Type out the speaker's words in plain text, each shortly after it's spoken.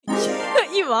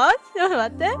今ちょっと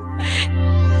待って。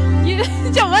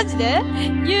マジで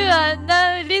 ?You are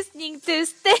now listening to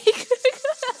Steak.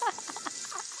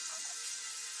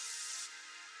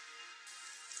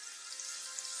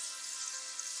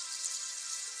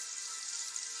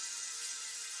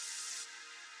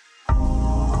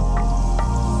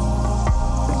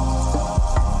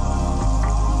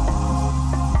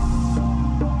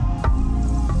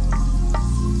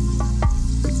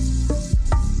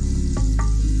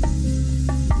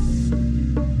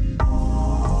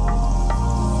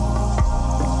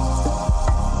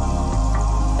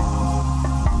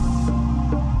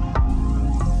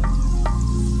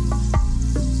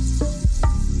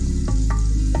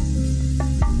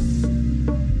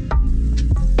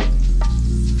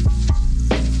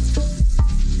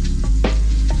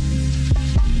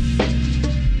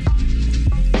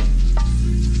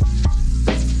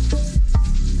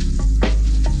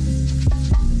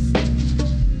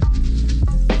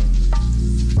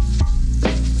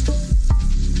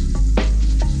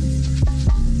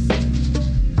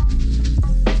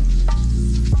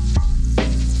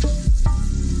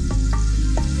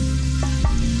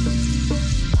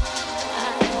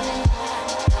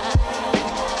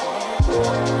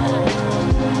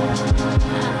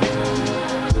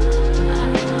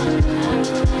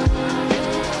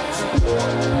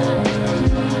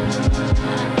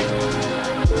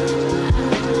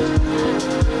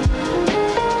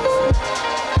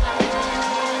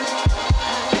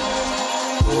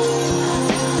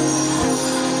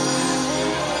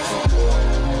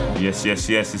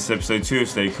 Yes, it's episode 2 of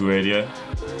Stay Cool Radio.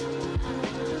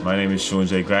 My name is Sean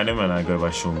J. Granham and I go by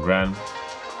Sean Gran.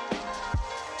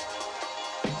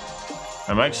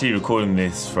 I'm actually recording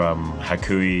this from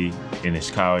Hakui in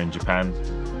Ishikawa in Japan.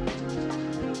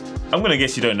 I'm gonna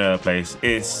guess you don't know that place.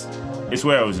 It's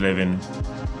where I was living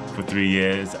for 3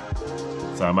 years.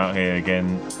 So I'm out here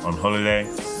again on holiday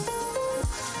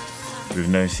with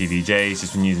no CDJs,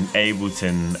 just been using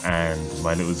Ableton and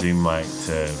my little Zoom mic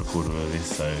to record all of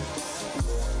this, so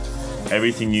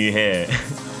everything you hear,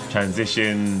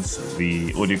 transitions,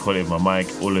 the audio quality of my mic,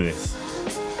 all of this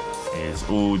is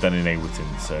all done in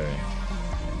Ableton, so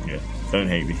yeah, don't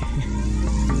hate me.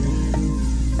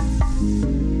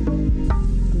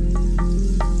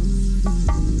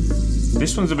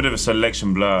 This one's a bit of a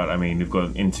selection blur. I mean, we've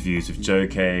got interviews with Joe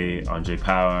K, Andre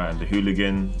Power and The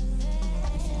Hooligan.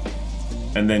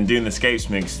 And then doing the Scapes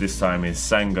mix this time is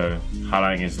Sango,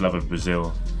 highlighting his love of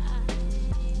Brazil.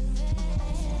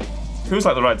 Feels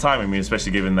like the right time, I mean,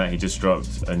 especially given that he just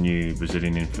dropped a new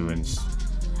Brazilian influence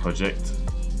project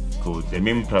called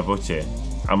Emim Pra Voce.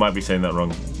 I might be saying that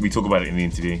wrong. We talk about it in the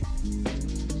interview.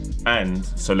 And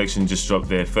Selection just dropped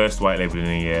their first white label in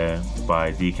a year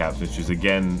by Decaps, which was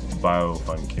again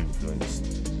biofunk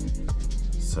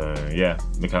influenced. So yeah,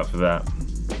 look out for that.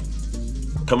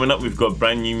 Coming up, we've got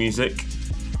brand new music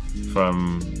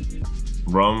from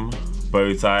Rom,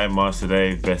 Bowtie, Master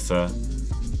Dave, Vessa,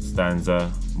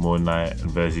 Stanza, More Night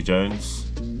and Verzi Jones.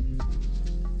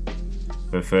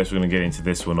 But first we're going to get into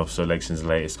this one off Selection's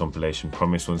latest compilation,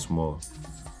 Promise Once More.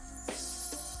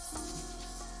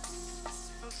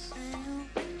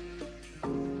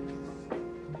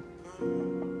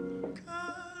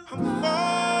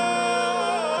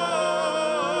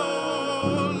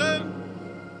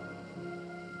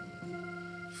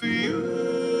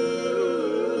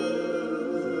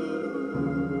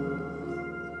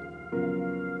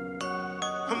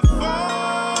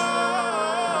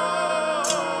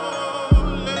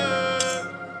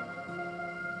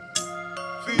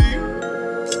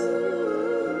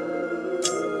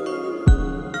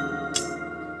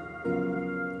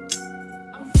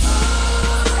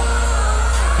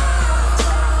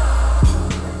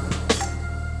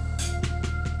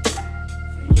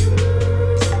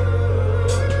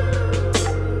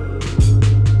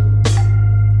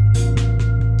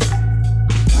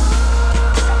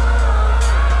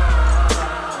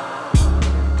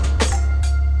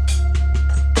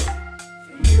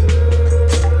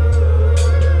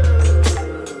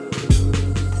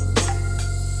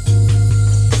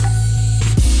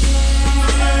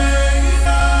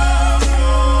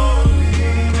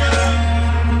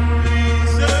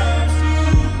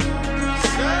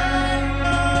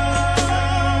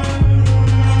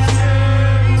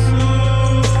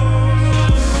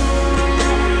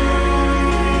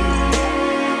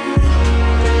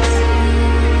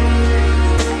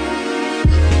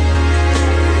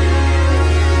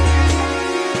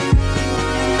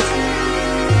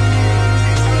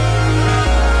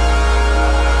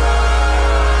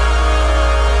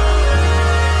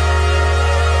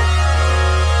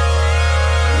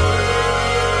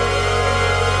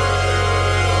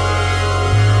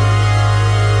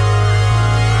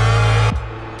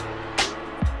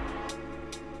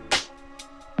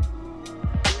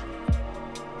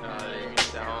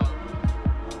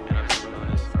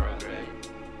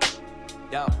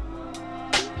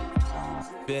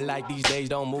 Feel like these days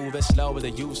don't move as slow as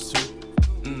they used to.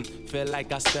 Feel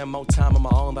like I spend more time on my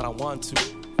own than I want to.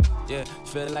 Yeah,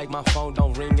 feel like my phone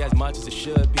don't ring as much as it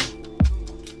should be.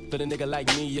 For the nigga like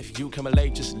me, if you come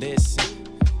late, just listen.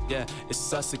 Yeah,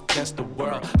 it's us against the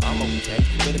world. I'm okay,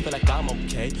 really feel like I'm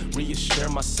okay. Reassure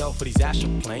myself for these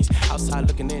astral planes. Outside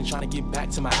looking in, trying to get back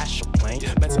to my astral plane.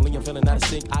 Mentally, I'm feeling out of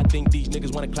sync. I think these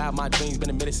niggas wanna cloud my dreams. Been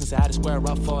a minute since I had to square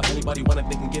up for anybody wanna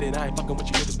they can get it. I ain't fucking with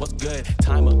you niggas, what's good?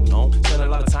 Time alone, spend a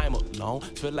lot of time alone.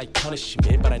 Feel like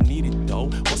punishment, but I need it though.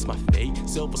 What's my fate?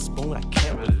 Silver spoon, I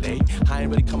can't relate. I ain't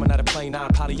really coming out of play now.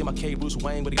 I'm probably in my cave, Bruce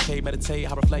Wayne with a cave,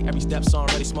 meditate. I reflect every step's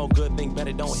already smoke good, think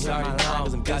better, don't hear my line,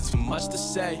 cause I'm got too much to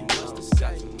say.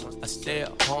 I stay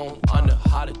at home on the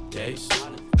holidays.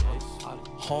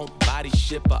 Homebody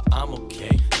shit, but I'm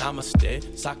okay.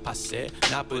 Namaste, sac passe,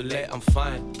 napole, I'm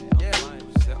fine.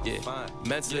 Yeah,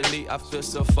 mentally I feel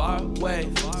so far away,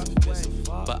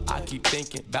 but I keep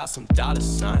thinking about some dollar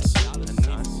signs.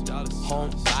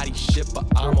 Homebody shit, but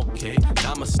I'm okay.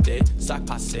 Namaste, sac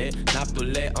passe,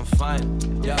 napole, I'm fine.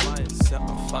 Yeah,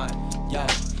 I'm fine. Yeah.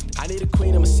 I need a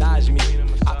queen to massage me.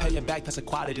 I pay your back, that's a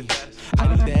quality. I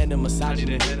need the end of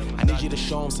misogyny. I need you to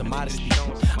show him some modesty.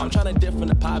 I'm trying to dip from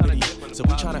the poverty, so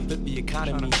we trying to flip the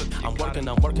economy. I'm working,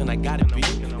 I gotta be.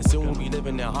 And soon we'll be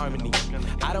living in harmony.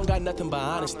 I don't got nothing but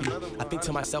honesty. I think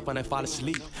to myself when I fall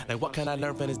asleep, like what can I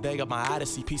learn from this day of my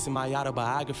odyssey? Piece of my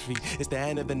autobiography. It's the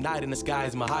end of the night and the sky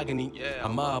is mahogany.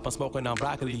 I'm up, I'm smoking on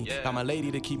broccoli. Got my lady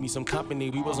to keep me some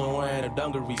company. We wasn't wearing her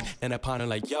dungarees. And I ponder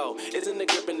like, yo, isn't the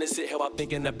grip in the sit here while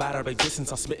thinking about our existence?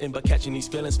 I'm smitten, but catching these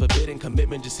feelings forbidden.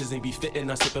 Commitment just isn't befitting.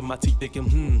 I'm sipping my tea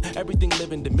thinking, everything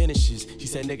living diminishes. She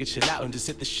said, nigga, chill out and just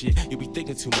hit the shit. You be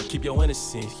thinking too much, keep your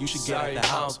innocence. You should get out the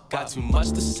house, got too much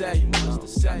to say.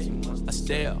 I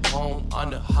stay at home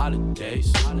on the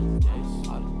holidays.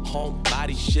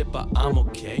 Homebody shit, but I'm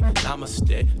okay.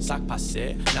 Namaste, sac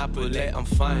passe, napole, I'm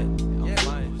fine.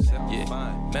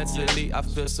 Yeah, mentally I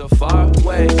feel so far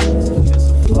away,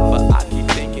 but I keep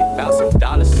thinking about some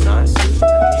dollar signs.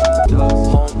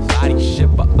 Homebody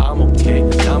shit, but I'm okay.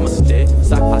 Namaste,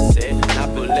 sac passe,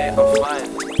 napole, I'm fine.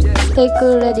 ステイ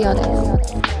クレディオです。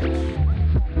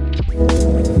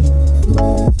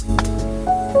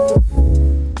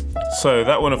So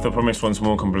that one of the Promised Once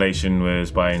More compilation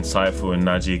was by Insightful and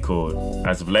Naji called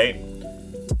As of Late.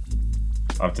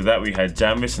 After that we had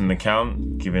Jambis and The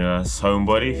Count giving us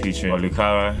Homebody featuring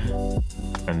Olukara.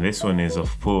 And this one is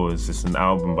Off Pause. It's an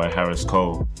album by Harris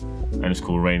Cole and it's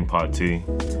called Rain Part 2.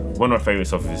 One of my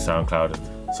favourites off of his SoundCloud.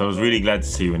 So I was really glad to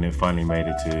see when it finally made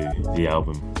it to the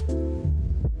album.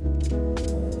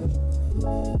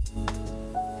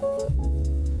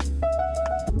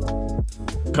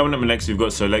 Coming up next, we've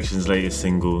got Selection's latest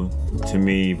single, To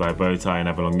Me by Bowtie and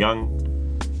Avalon Young,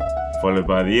 followed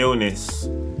by The Illness,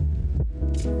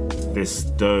 this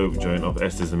dope joint of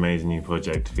Esther's amazing new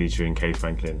project featuring Kay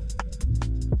Franklin,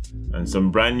 and some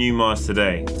brand new Mars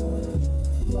Today,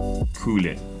 Cool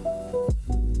It.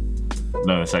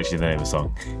 No, that's actually the name of the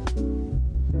song.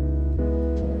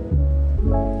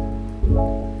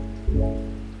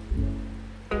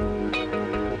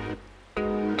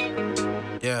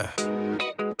 Yeah.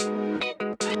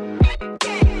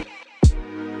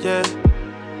 Yeah,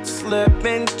 slip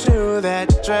into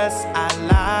that dress I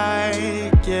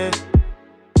like, yeah.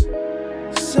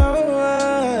 So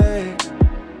I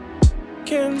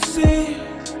can see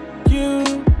you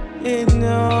in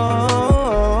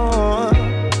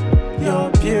your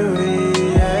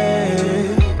beauty,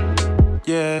 yeah.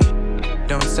 Yeah,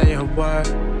 don't say a word,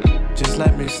 just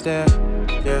let me stare,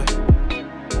 yeah.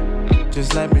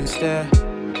 Just let me stare.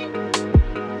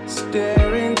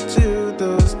 Stare into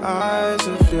those eyes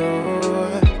of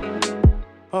yours.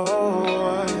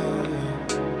 Oh,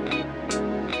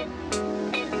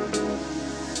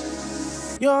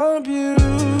 you're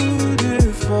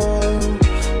beautiful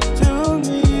to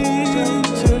me.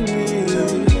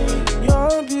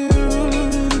 You're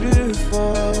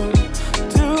beautiful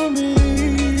to me.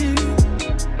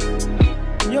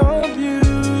 You're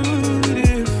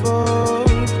beautiful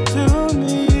to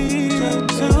me.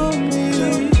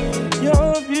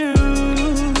 You're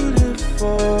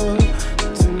beautiful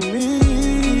to me.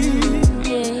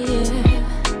 Yeah.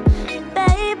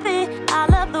 Baby, I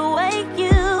love the way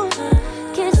you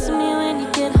kiss me when you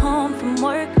get home from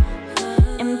work.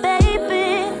 And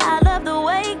baby, I love the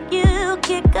way you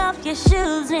kick off your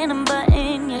shoes and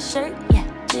unbutton your shirt. Yeah,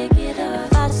 dig it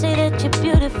up. If I say that you're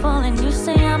beautiful and you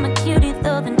say I'm a cutie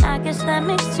though, then I guess that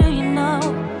makes two, you know.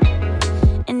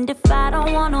 And if I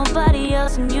don't want nobody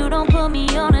else and you don't put me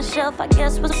on a shelf, I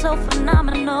guess we're so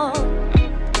phenomenal.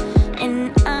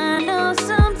 And I know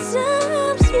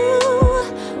sometimes you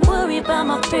worry about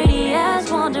my pretty ass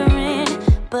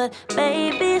But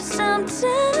baby,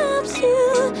 sometimes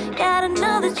you gotta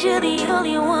know that you're the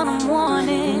only one I'm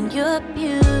wanting. You're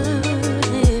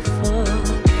beautiful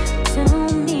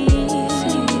to me,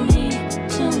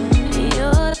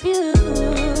 You're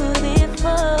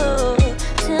beautiful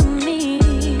to me,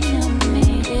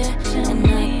 yeah. And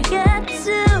I got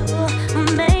to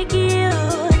make you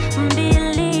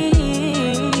believe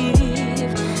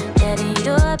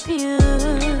that you're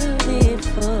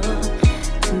beautiful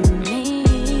to me,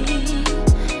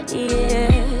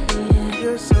 yeah.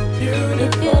 You're so beautiful.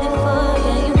 You're beautiful,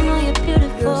 yeah, you know you're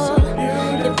beautiful.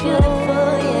 You're beautiful,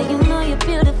 yeah, you know you're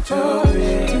beautiful. To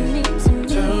me, to me, to me,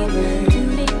 to me,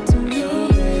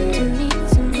 to me,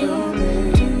 to me, to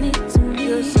me, to me.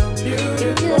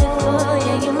 You're beautiful,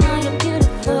 yeah, you know you're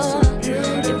beautiful.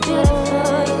 You're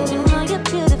beautiful, yeah, you know you're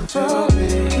beautiful. To me,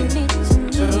 to me, to me,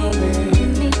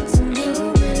 to me,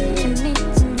 to me,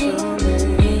 to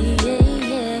me,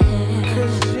 yeah, yeah, yeah.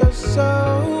 'Cause you're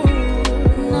so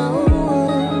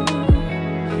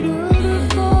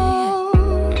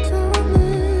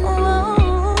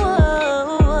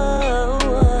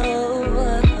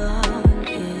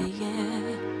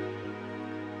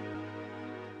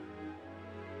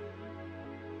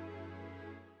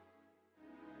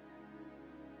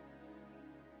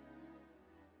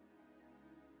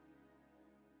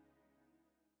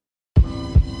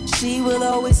She will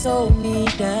always hold me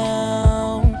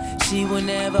down. She will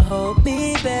never hold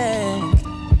me back.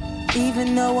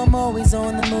 Even though I'm always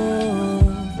on the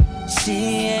move, she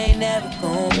ain't never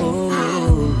gonna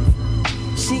move.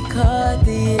 She caught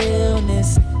the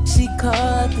illness, she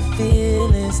caught the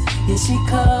feelings. Yeah, she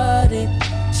caught it.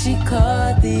 She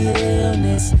caught the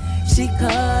illness, she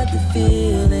caught the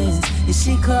feelings. Yeah,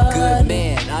 she caught Good it.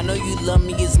 man, I know you love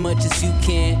me as much as you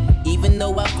can. Even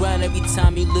though I grind every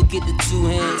time you look at the two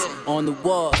hands on the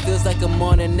wall. Feels like I'm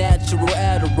on a natural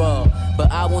Adderall.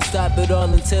 But I won't stop it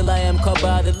all until I am caught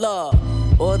by the law.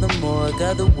 Or the morgue,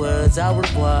 other words, au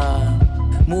revoir.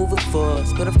 Moving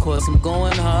force, but of course I'm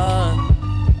going hard.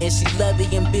 And she love the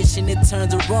ambition, it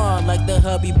turns her on like the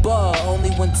hubby bar. Only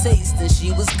one taste and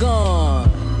she was gone.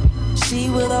 She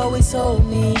will always hold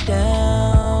me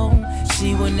down.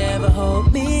 She will never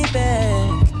hold me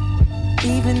back.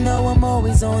 Even though I'm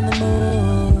always on the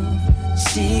move,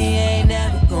 she ain't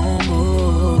never gonna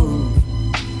move.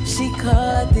 She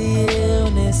caught the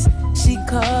illness, she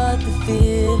caught the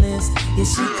feelings. Yeah,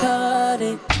 she caught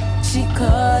it. She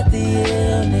caught the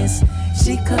illness,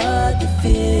 she caught the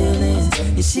feelings.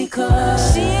 Yeah, she caught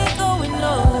it. She ain't going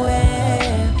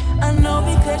nowhere, I know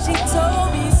because she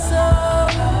told me so.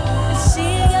 She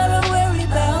ain't gotta worry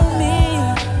about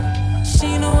me.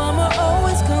 She know I'ma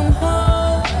always come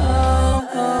home.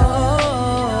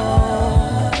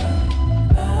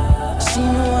 She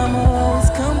know I'ma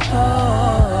always come home.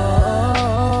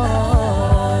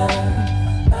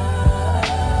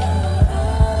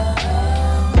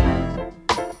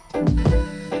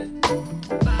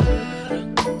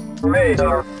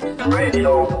 Radar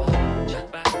Radio.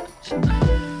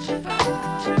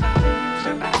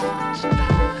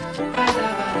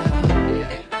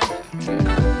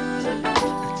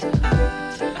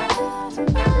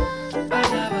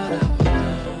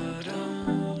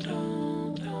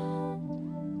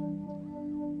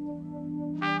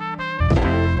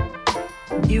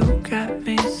 You got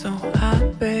me so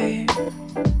hot, babe.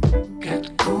 Got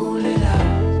to cool it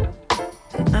out.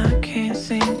 And I can't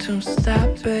seem to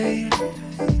stop, babe.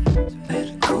 Let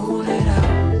it cool it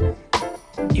out.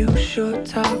 You sure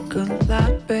talk a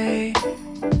lot, babe.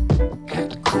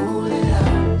 Got to cool it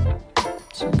out.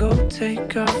 So go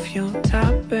take off your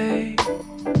top, babe.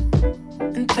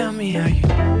 And tell me how you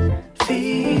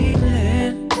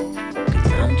feeling.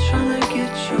 'Cause I'm tryna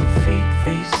get your feet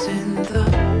facing the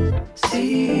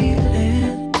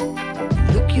ceiling.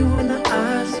 Look you in the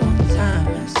eyes one time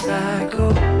as I go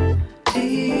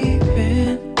deep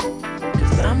in.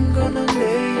 'Cause I'm gonna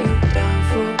lay you down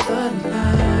for the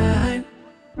night.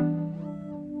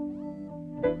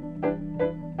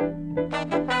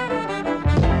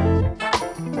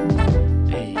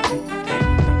 Hey,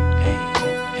 hey,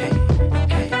 hey,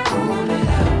 hey, cool it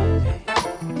out.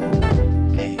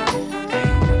 Hey, hey,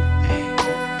 hey,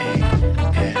 hey,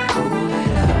 hey, cool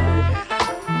it out.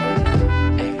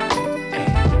 Hey,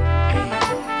 hey,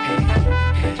 hey,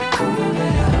 hey, cool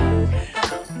it out.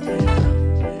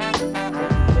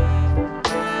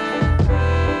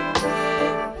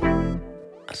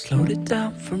 I slowed it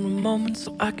down for a moment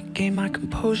so I could gain my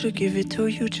composure. Give it to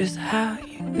you just how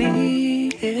you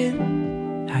need it,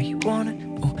 how you want it.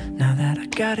 Oh, now that I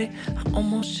got it, I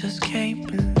almost just can't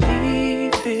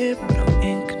believe it. But I'm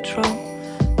in control,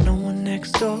 no one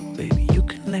next door. Baby, you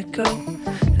can let go.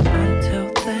 And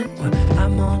until something when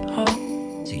I'm on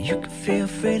hold. So you can feel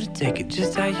free to take it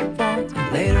just how you want.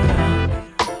 And later on,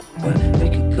 well, we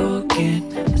could go again.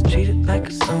 Let's treat it like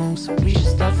a song, so we should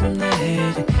start from the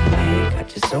head. Hey, I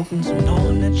just opened some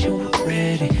knowing that you were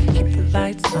ready. Keep the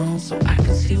lights on so I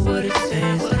can see what it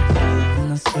says.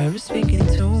 And I swear it's speaking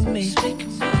to me.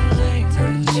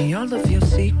 Telling me all of your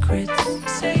secrets.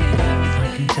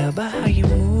 I can tell by how you're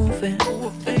moving. I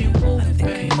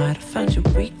think I might have found your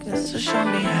weakness, so show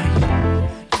me how you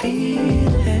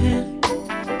feeling.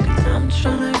 Cause I'm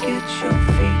tryna get your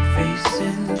feet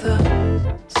facing the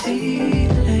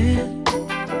ceiling.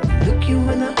 Look you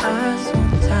in the eyes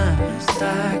one time as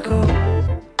I go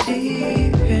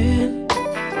deep in.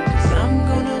 Cause I'm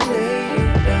gonna lay you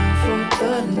down for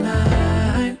the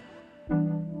night.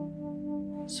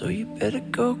 So you better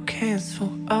go cancel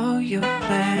all your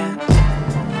plans.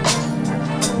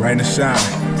 Rain or shine,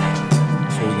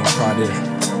 so we gon' try this.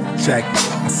 Check it.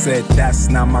 I said that's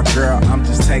not my girl, I'm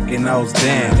just taking those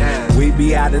down. We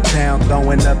be out of town,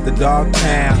 throwing up the dog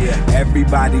pound.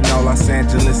 Everybody know Los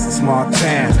Angeles a small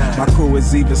town. My crew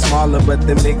is even smaller, but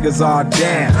them niggas all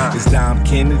down. It's Dom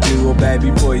Kennedy, oh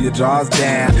baby, pull your jaws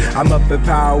down. I'm up at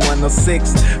Power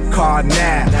 106, call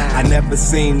now. I never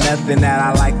seen nothing that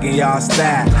I like in y'all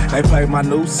style. They play my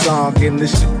new song and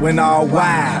this shit went all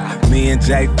wild. Me and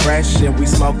Jay Fresh and we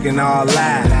smoking all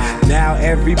loud. Now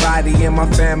everybody in my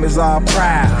family's all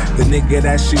proud. The nigga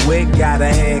that she with got her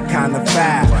head kinda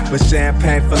foul, but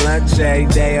champagne for lunch every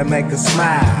day'll make her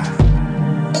smile.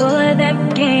 Full of them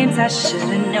games I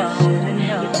should've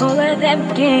known. Full of them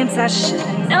games I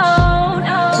should've known.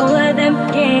 Full of them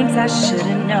games I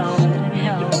should've known.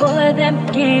 Full of them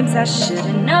games I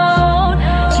should've known.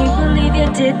 Can't believe you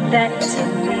did that to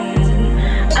me.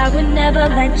 I would never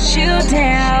let you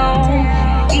down.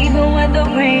 Even when the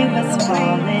rain was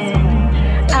falling,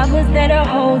 I was there to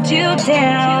hold you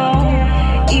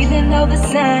down. Even though the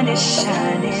sun is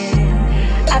shining,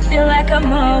 I feel like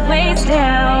I'm always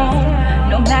down.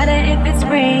 No matter if it's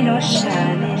rain or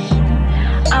shining,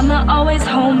 I'ma always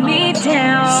hold me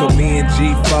down. So me and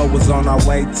G4 was on our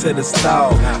way to the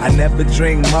store. I never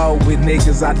drink more with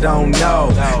niggas I don't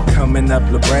know. Coming up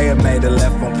La Brea, made a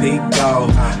left on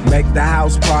Pico. Make the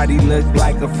house party look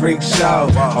like a freak show.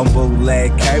 On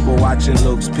bootleg cable, watching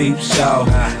Luke's peep show.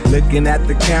 Looking at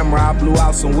the camera, I blew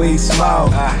out some weed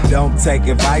smoke. Don't take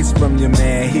advice from your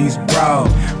man, he's bro.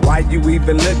 Why you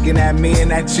even looking at me in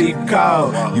that cheap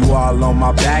coat? You all on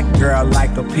my back, girl,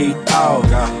 like a P.O.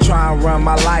 Try and run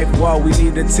my life, whoa, we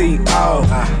need a T.O.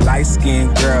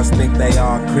 Light-skinned girls think they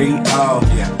all Creole.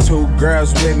 2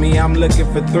 girls with me, I'm looking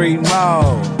for 3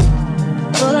 more.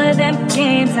 Full of them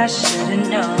games I should've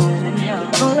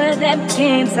known. Full of them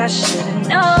games I should've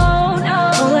known.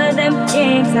 Full of them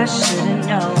games I should've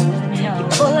known.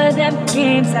 Full of them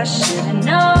games I should've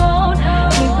known.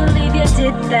 Can't believe you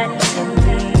did that to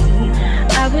me.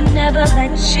 I would never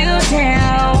let you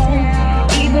down.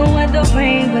 Even when the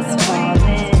rain was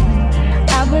falling,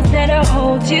 I was there to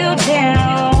hold you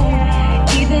down.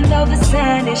 Even though the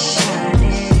sun is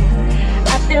shining,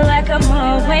 I feel like I'm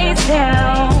always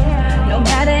down. No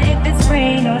matter if it's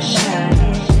rain or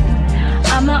shining,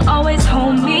 I'ma always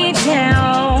hold me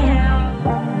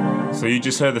down. So you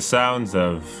just heard the sounds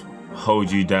of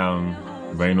Hold You Down,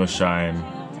 Rain or Shine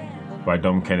by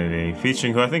Dom Kennedy,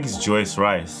 featuring who I think is Joyce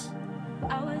Rice.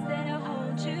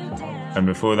 And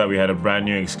before that we had a brand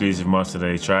new exclusive Master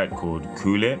Day track called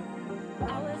Cool It.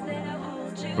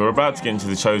 We're about to get into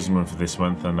the chosen one for this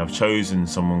month, and I've chosen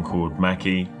someone called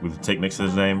Mackie with a tick next to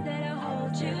his name.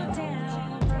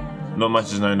 Not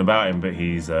much is known about him, but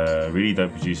he's a really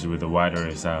dope producer with a wide array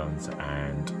of sounds,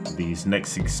 and these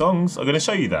next 6 songs are going to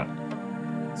show you that.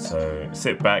 So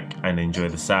sit back and enjoy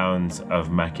the sounds of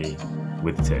Mackie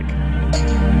with a tick.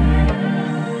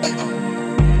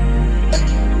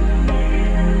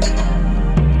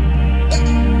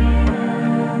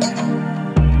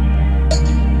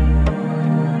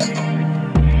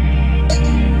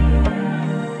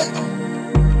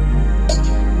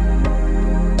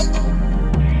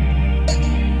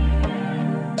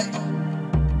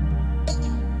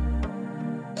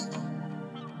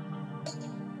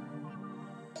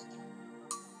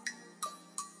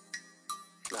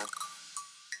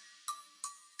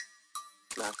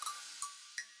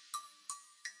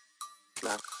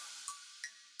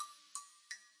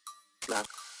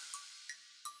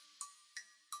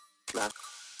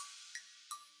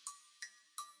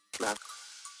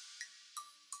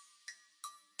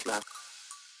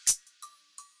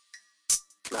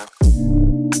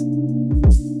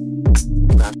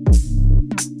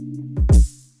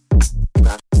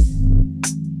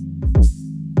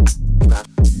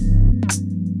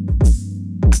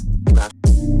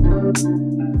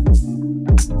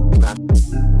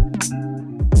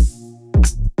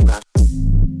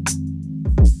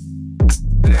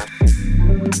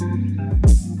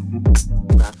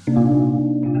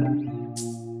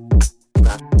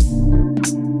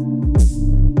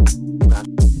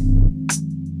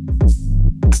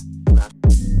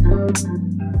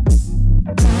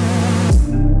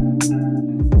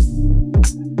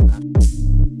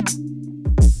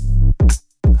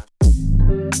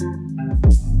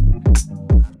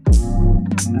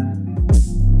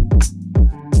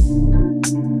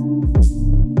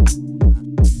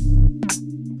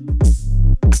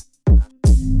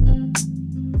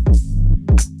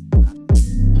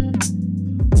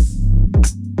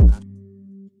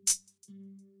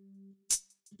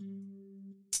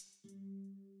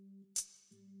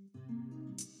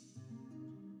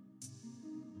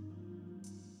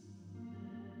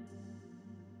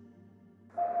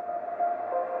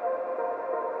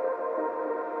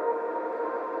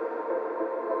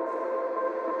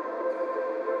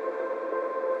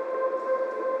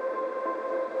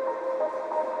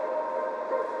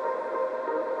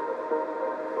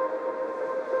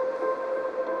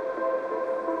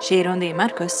 Šī ir Undija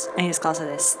Markus, un jūs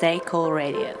klausāties Stay Cool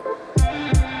Radio.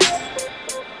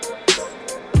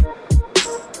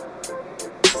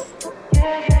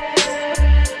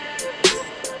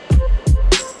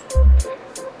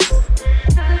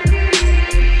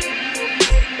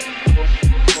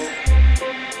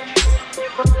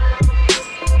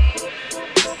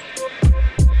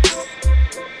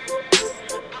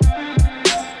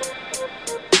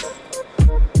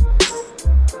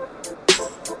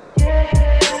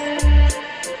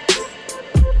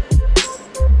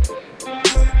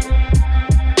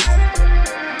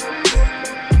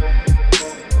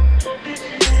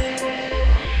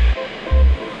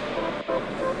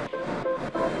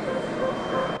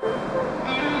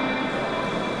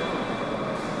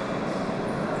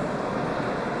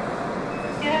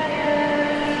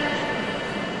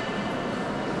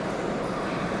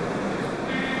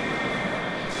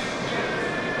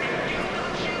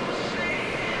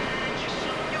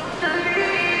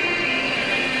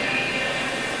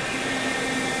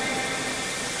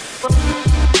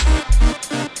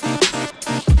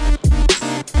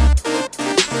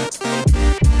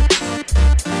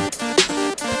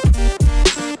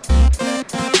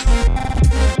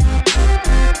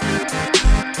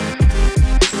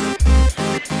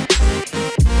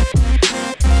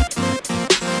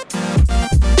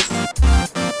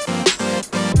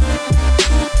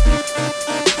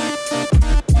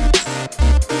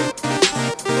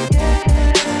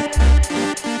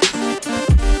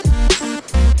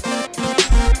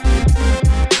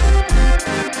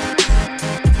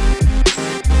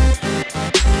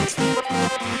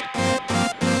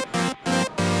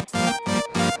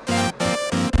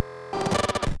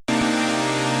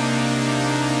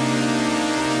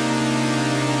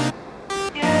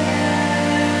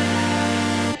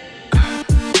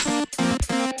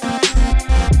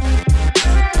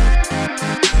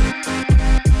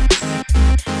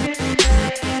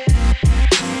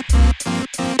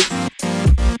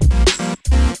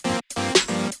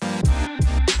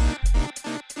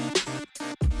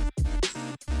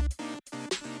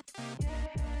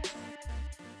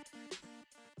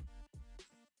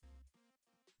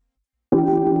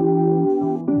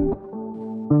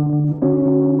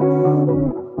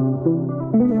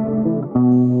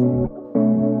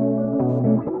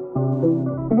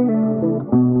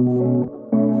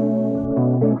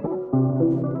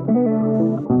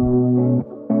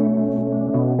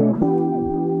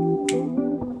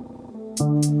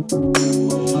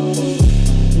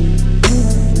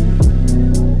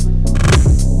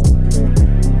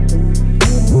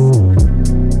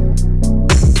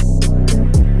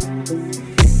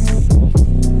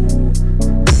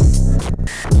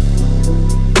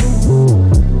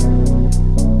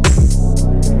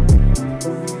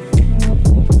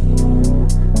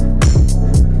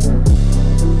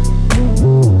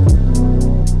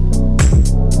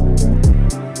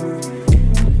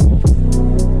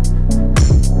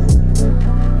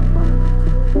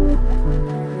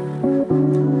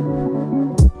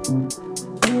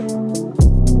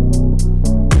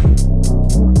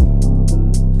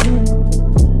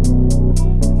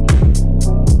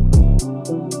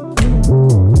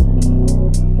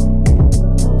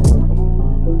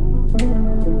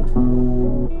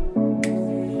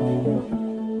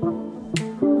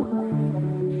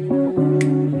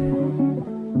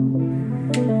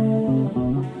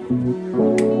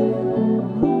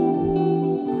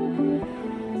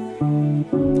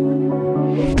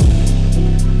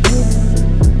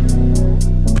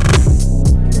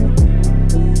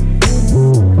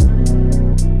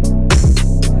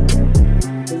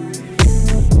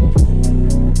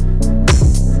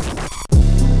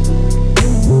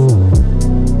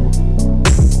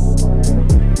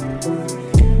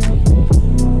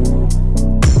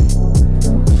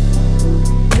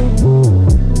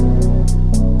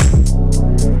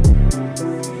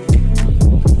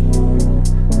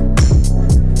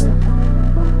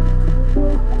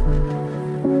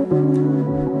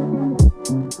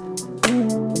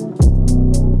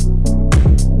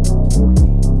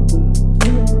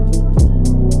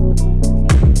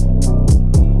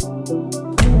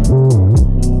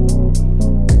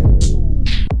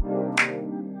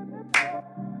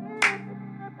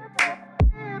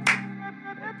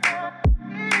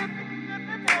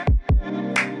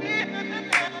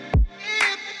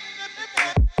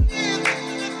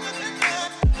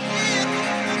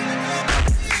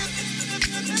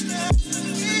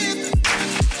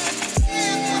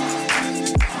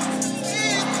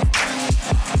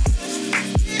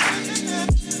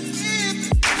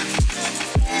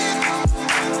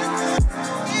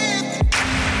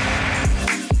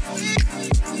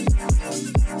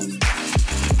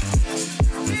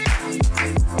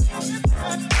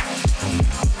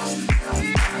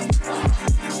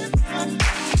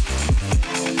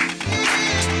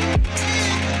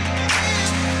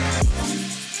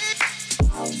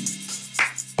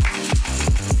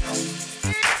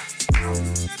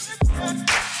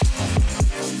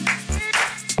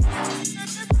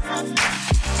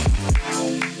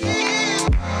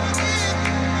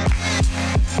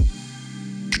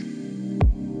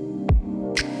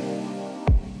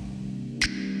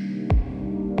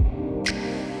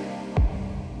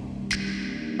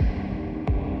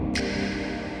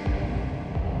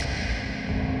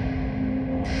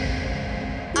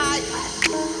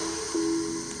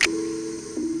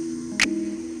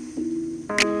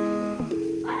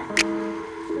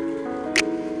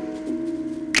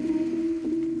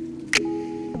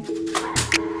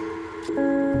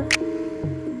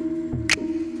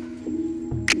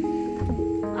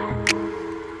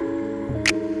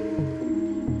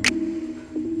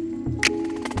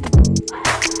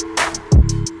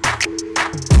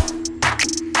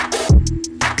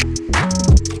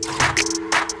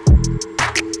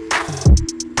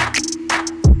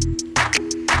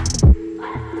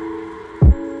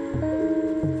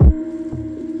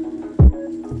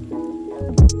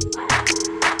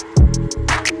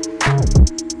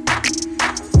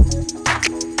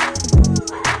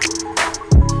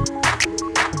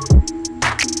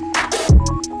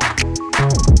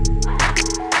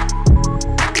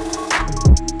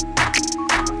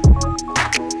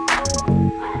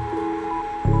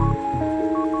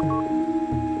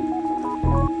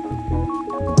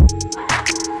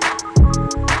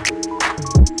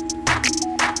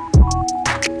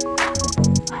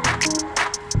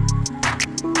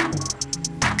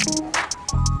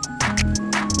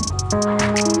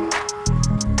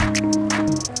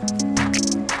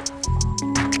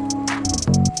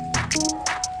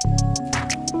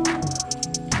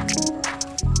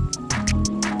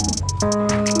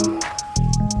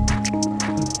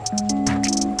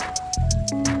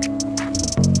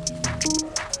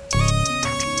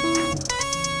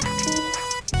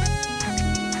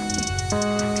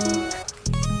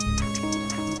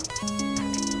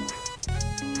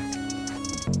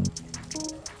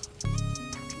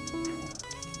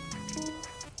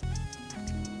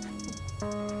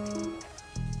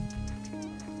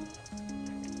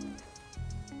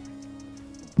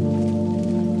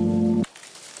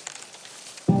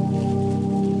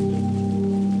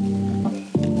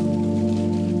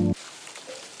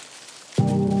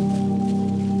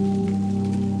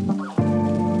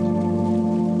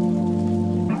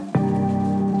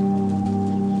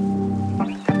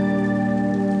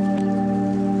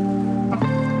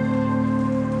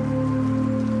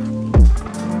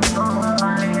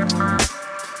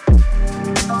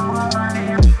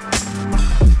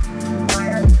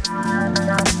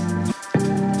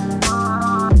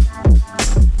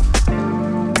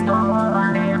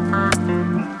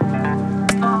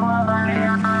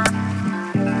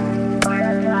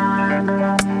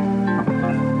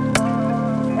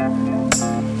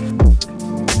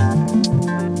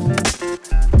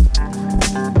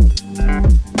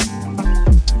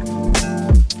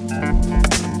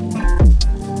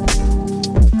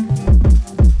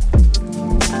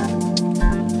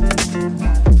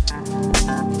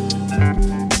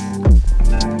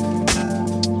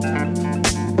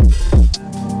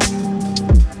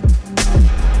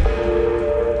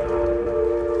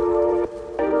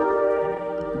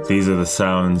 These are the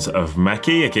sounds of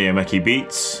Mackie, aka Mackie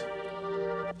Beats.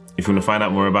 If you want to find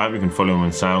out more about him, you can follow him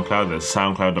on SoundCloud. That's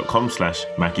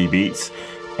soundcloud.com/Mackie Beats,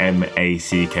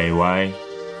 MACKY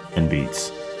and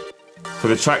Beats. For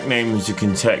the track names, you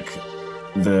can check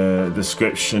the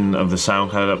description of the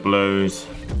SoundCloud upload.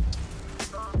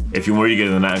 If you're already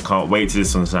getting that and can't wait to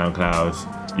this on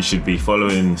SoundCloud, you should be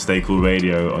following Stay Cool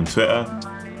Radio on Twitter.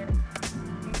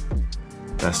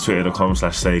 That's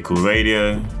twitter.com/Stay Cool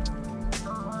Radio.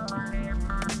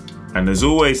 And as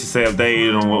always, to stay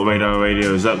updated on what Radar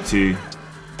Radio is up to,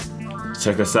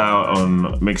 check us out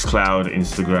on Mixcloud,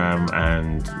 Instagram,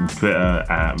 and Twitter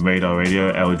at Radar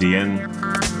Radio, LDN.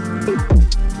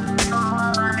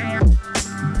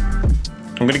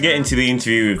 I'm going to get into the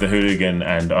interview with The Hooligan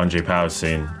and Andre Powers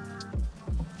soon.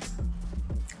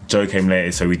 Joe came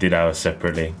later, so we did ours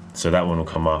separately. So that one will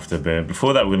come after. But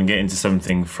before that, we're going to get into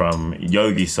something from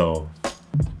Yogi Soul,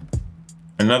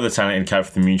 another talented cat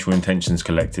from the Mutual Intentions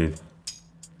Collective,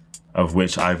 of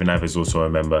which Ivan Av is also a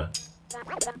member.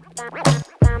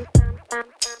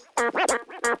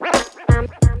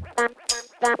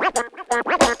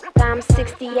 I'm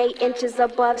 68 inches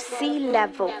above sea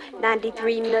level,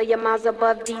 93 million miles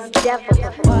above these devils.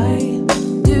 Why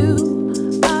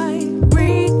do I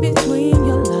read between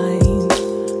your lines,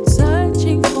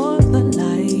 searching for the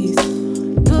lies,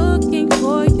 looking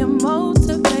for your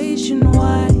motivation?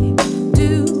 Why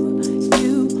do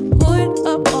you put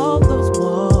up all those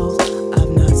walls?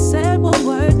 I've not said one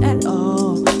word at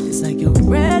all. It's like you're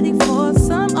ready for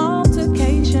some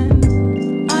altercation.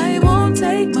 I won't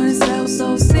take myself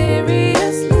so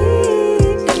seriously.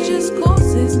 It just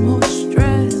causes more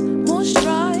stress, more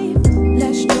strife,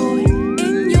 less joy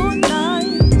in your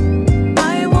life.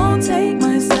 I won't take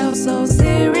myself so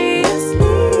seriously.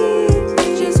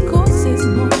 It just causes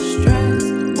more stress,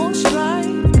 more strife,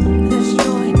 less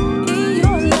joy in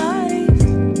your life.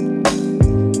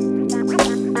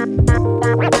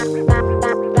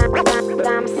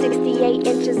 I'm 68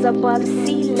 inches above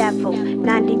sea level,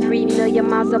 93 million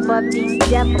miles above these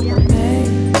devils.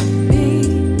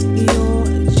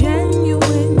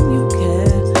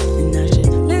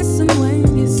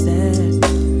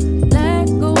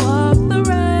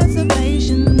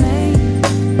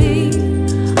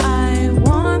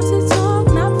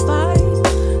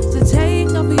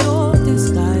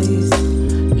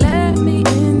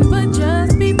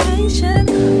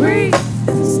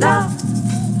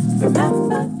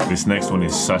 This next one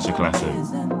is such a classic.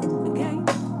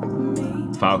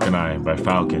 Falcon Eye by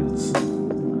Falcons.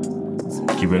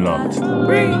 Keep it locked.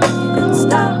 Breathe and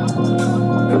stop.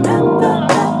 Remember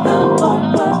that the whole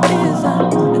world is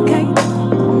against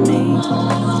me.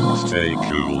 Stay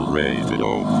Cool Radio.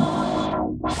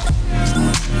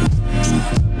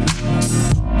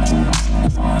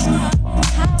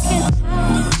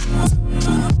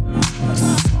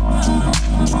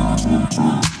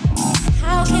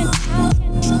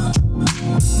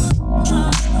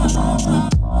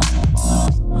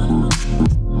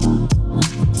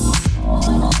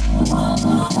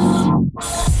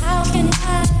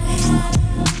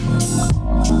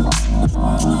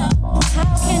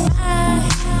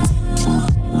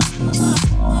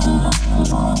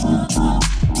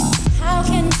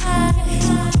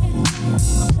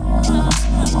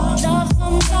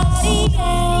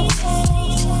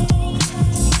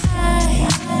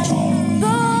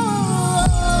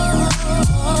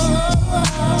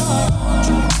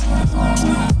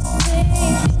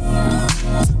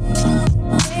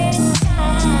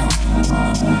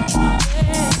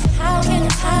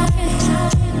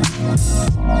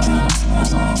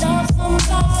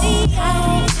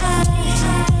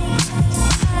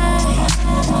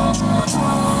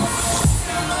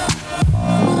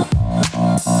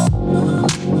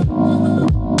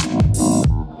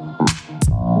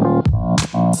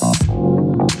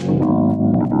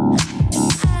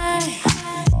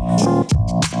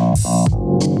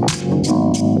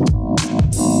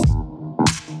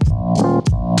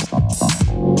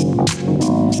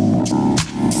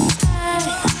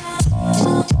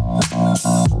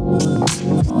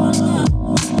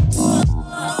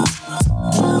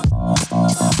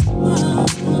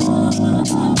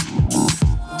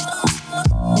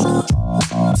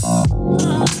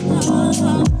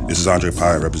 This is Andre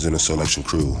Pyatt representing Selection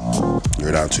Crew.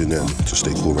 You're now tuned in to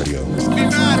Stay Cool Radio.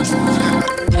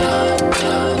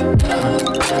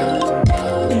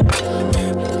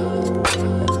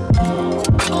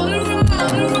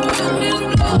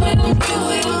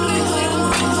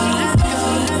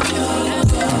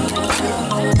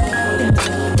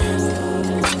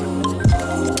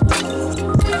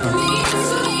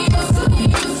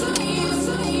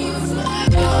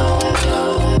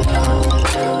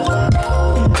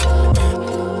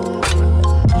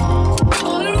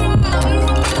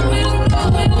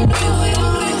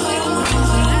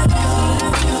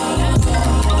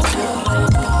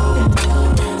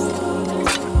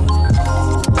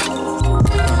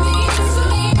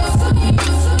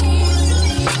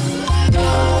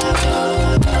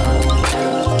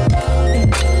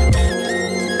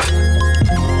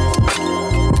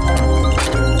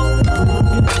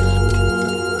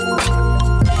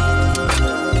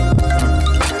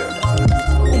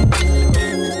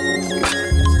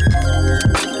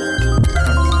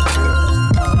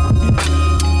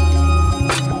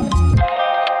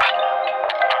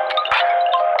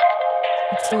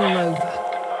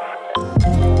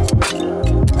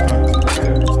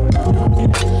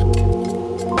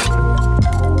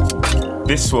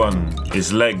 This one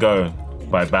is Let Go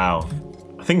by Bao.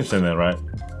 I think I'm saying that right.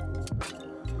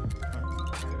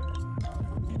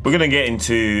 We're gonna get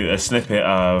into a snippet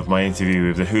of my interview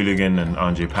with The Hooligan and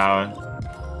Andre Power.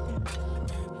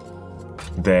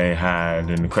 They had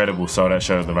an incredible sold-out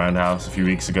show at the Roundhouse a few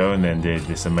weeks ago, and then did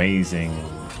this amazing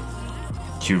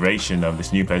curation of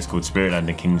this new place called Spiritland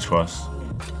in King's Cross.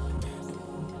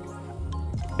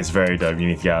 It's very dope. You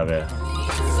need to get out there.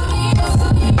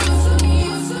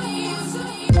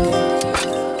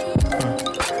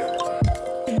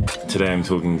 Today I'm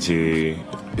talking to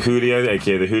Julio,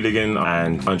 aka The Hooligan,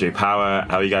 and Andre Power.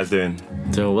 How are you guys doing?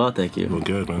 Doing well, thank you. We're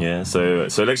good, man. Yeah, so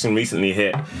Election recently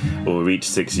hit or reached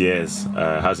 6 years.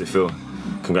 How's it feel?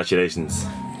 Congratulations.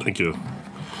 Thank you.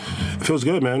 It feels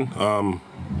good, man.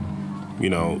 You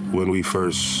know, when we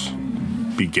first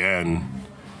began,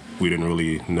 we didn't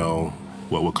really know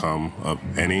what would come of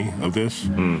any of this.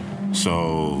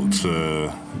 So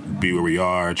to be where we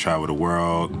are, travel the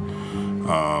world,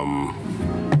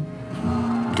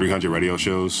 300 radio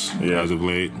shows as of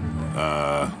late.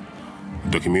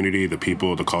 The community, the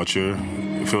people, the culture,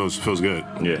 it feels good.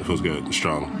 Yeah. It feels good,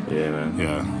 strong. Yeah, man.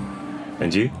 Yeah.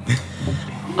 And you?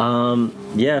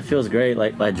 Yeah, it feels great.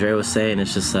 Like Dre was saying,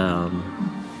 it's just,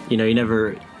 you know, you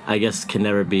never, I guess, can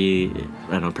never be,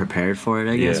 I don't know, prepared for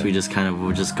it, I guess. We just kind of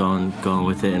were just going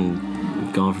with it and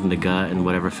going from the gut and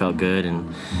whatever felt good.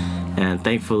 And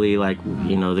thankfully, like,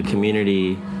 you know, the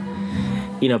community,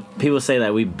 you know, people say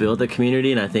that we built the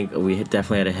community, and I think we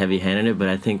definitely had a heavy hand in it, but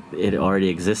I think it already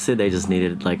existed. They just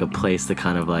needed, like, a place to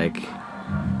kind of, like,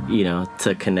 you know,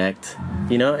 to connect,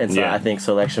 you know? And so I think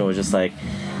Selection was just, like,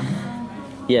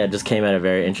 it just came at a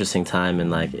very interesting time, and,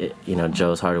 like, you know,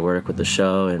 Joe's hard work with the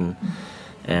show and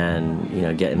you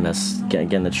know, getting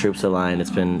the troops aligned. It's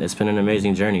been an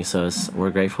amazing journey, so we're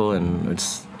grateful, and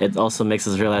it also makes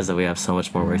us realize that we have so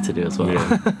much more work to do as well.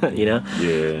 You know?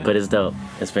 Yeah. But it's dope.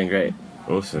 It's been great.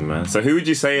 Awesome, man. So who would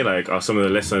you say, like, are some of the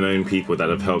lesser known people that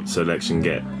have helped Selection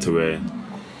get to where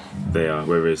they are,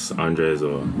 whether it's Andres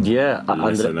or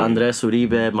Andres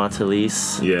Uribe,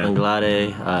 Matalis,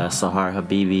 Anglade, Sahar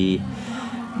Habibi,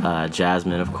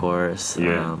 Jasmine, of course,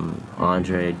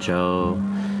 Andre, Joe,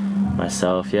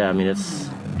 myself. I mean, it's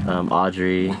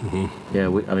Audrey. I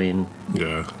mean, I mean,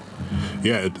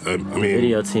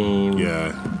 video team.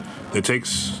 It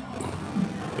takes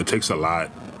a lot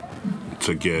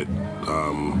to get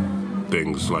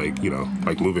things like, you know,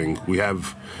 like moving. We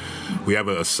have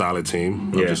a solid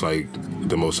team of just like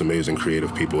the most amazing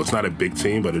creative people. It's not a big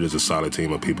team, but it is a solid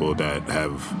team of people that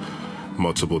have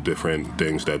multiple different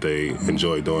things that they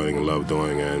enjoy doing and love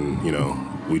doing, and, you know,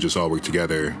 we just all work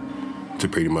together to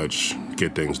pretty much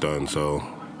get things done. So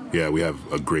we have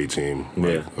a great team,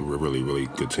 like a really, really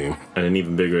good team. And an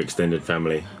even bigger extended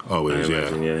family. Always, yeah.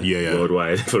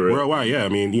 Worldwide, for real. Worldwide, yeah. I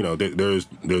mean, you know,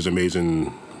 there's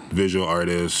amazing visual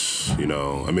artists, you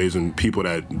know, amazing people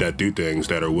that do things,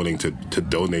 that are willing to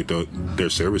donate their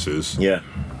services.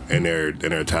 And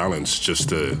their talents just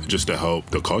to help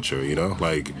the culture, you know?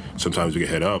 Like, sometimes we get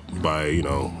hit up by, you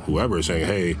know, whoever saying,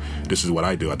 hey, this is what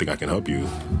I do, I think I can help you.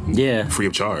 Free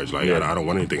of charge. Like, I don't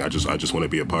want anything. I just want to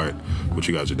be a part of what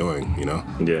you guys are doing, you know?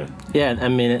 Yeah, I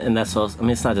mean, and that's also, I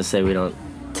mean, it's not to say we don't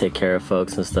take care of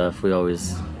folks and stuff. We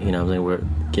always, you know, I mean, we're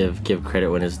give credit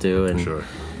when it's due, and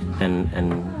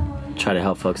and try to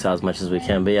help folks out as much as we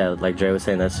can. But yeah, like Dre was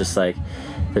saying, that's just like,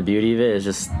 the beauty of it is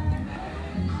just,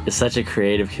 it's such a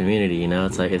creative community, you know?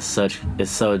 It's like, it's so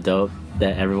dope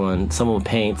that someone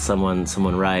paints,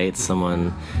 someone writes,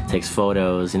 someone takes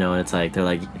photos, you know, and it's like,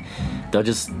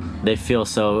 they feel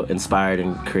so inspired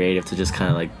and creative to just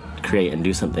kind of like create and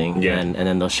do something. And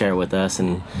then they'll share it with us,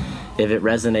 and if it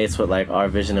resonates with like our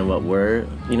vision and what we're,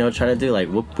 you know, trying to do, like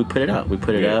we put it out, we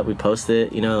post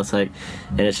it, you know. It's like,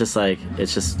 and it's just like,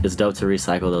 it's dope to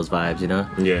recycle those vibes, you know.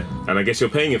 And I guess you're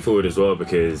paying it forward as well,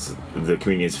 because the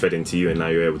community is fed into you, and now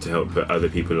you're able to help put other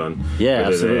people on.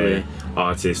 Absolutely.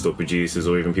 Artists or producers,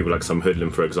 or even people like some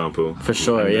Hoodlum, for example. For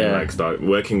sure. And then, like, start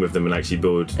working with them and actually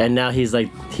build. And now he's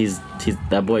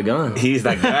that boy gone. He's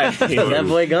that guy. That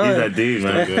boy gone. He's that dude,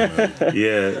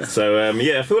 man. So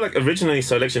I feel like originally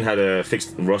Selection had a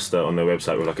fixed roster on their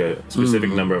website with like a specific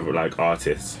number of like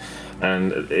artists,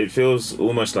 and it feels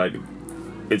almost like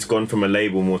it's gone from a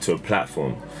label more to a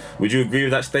platform. Would you agree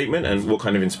with that statement, and what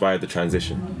kind of inspired the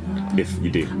transition, if you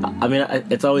do? I mean,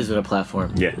 it's always been a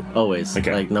platform. Always.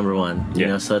 Like, number one, you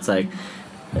know, so it's like,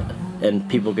 and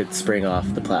people could spring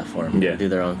off the platform and do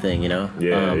their own thing, you know.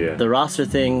 The roster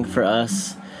thing for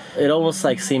us, it almost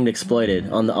like seemed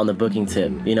exploited on the booking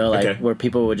tip, you know, like where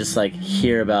people would just like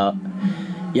hear about,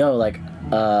 yo, like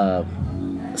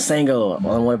Sango,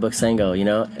 I want to book Sango, you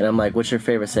know? And I'm like, what's your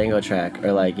favorite Sango track?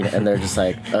 Or like, you know, and they're just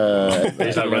like, They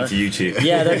just like run to YouTube.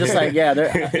 Yeah, they're just like, yeah,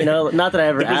 they're, you know, not that I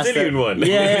ever asked them. One.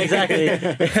 Yeah, exactly.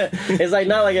 It's like,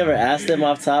 not like I ever asked them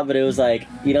off top, but it was like,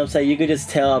 you know what I'm saying? You could just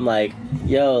tell I'm like,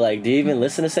 yo, like, do you even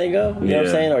listen to Sango? You know what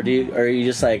I'm saying? Or are you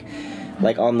just like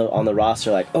on the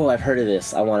roster, like, oh, I've heard of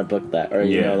this, I want to book that, or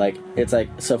you know, like, it's like,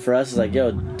 so for us, it's like,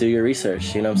 yo, do your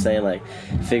research, you know what I'm saying, like,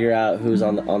 figure out who's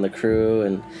on the crew,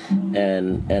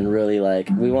 and really, like,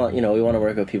 we want to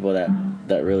work with people that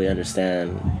really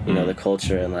understand, you know, the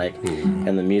culture and like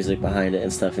and the music behind it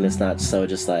and stuff, and it's not so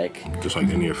just like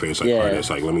in your face, like, artists,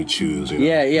 like, let me choose, you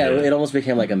know? It almost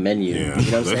became like a menu, you know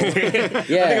what I'm saying? I think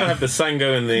I have the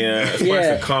Sango and the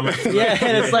spicy comment.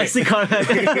 And it's spicy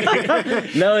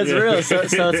comment. No, it's real.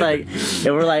 So it's like,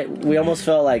 and we're like, we almost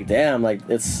felt like, damn, like,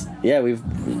 it's, we've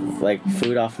like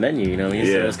food off menu, you know what I mean?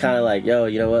 So it's kind of like, yo,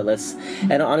 you know what, let's,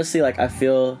 and honestly, like, I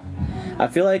feel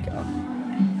like,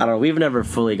 I don't know, we've never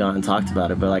fully gone and talked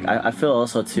about it, but like, I feel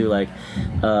also too, like,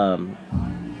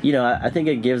 you know, I think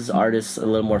it gives artists a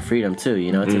little more freedom too,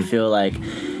 you know, to feel like,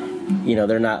 you know,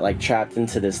 they're not like trapped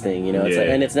into this thing, you know. It's like,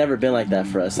 and it's never been like that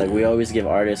for us. Like, we always give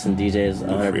artists and DJs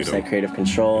 100% creative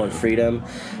control and freedom.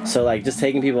 So like, just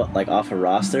taking people like off a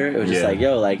roster, it was just like,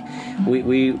 yo, like,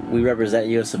 we represent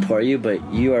you and support you, but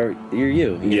you're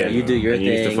you know, you do your thing.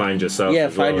 You need to find yourself.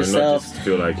 Find yourself. And not just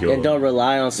feel like you're, and don't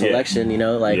rely on selection, you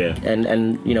know, like,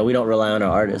 and you know, we don't rely on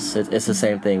our artists. It's the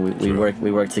same thing.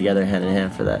 We work together hand in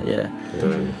hand for that.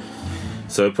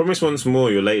 So Promise Once More,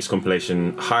 your latest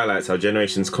compilation, highlights our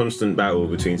generation's constant battle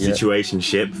between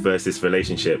situationship versus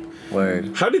relationship.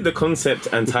 Word. How did the concept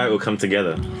and title come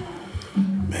together?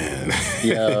 Man.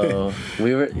 Yo,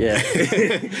 we were,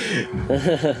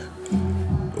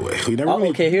 We never really...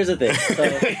 Okay, here's the thing.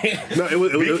 So,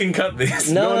 we can cut this.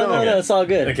 No, it's all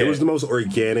good. Okay. It was the most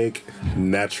organic,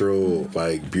 natural,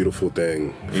 like, beautiful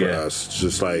thing for us.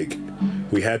 Just like,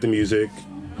 we had the music,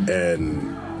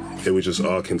 and it was just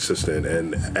all consistent,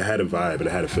 and it had a vibe and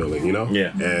it had a feeling, you know?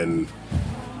 Yeah. And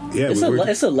it's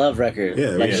a love record. Yeah,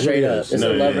 like straight up. It's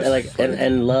a love, like,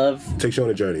 and love takes you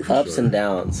on a journey. For ups and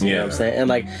downs. You know what I'm saying? And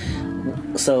like,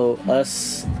 so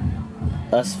us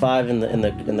five in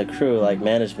the crew, like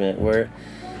management,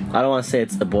 I don't want to say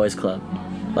it's the boys club,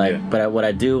 like, but what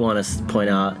I do want to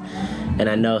point out, and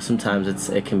I know sometimes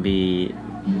it can be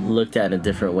looked at in a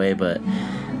different way, but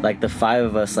like, the five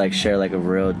of us, like, share like a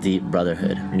real deep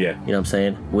brotherhood. Yeah. You know what I'm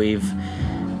saying? We've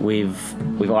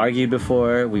argued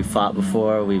before, we've fought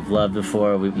before, we've loved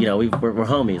before, we're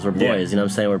homies, we're boys, you know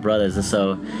what I'm saying? We're brothers. And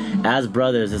so as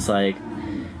brothers, it's like,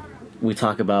 we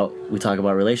talk about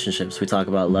relationships, we talk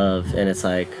about love, and it's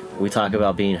like, we talk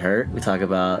about being hurt, we talk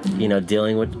about, you know,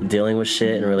 dealing with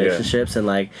shit in relationships, and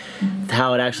like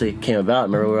how it actually came about.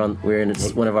 Remember, we were in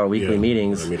one of our weekly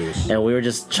meetings, and we were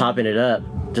just chopping it up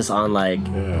just on like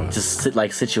just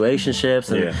like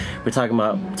situationships, and we're talking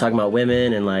about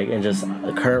women and just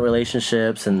current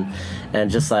relationships, and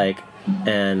just like,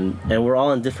 and we're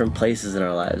all in different places in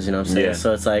our lives, you know what I'm saying?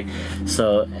 So it's like,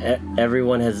 so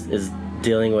everyone is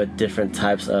dealing with different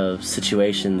types of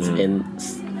situations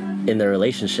in their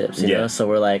relationships, you know? So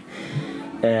we're like,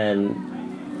 and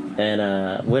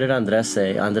what did Andres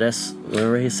say? Andres,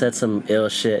 remember, he said some ill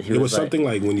shit. It was something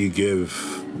like, when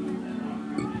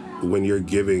you're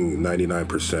giving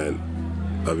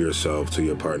 99% of yourself to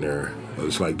your partner,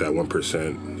 it's like that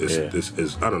 1%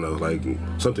 is I don't know, like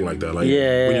something like that. Like,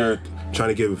 when you're trying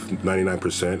to give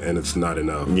 99% and it's not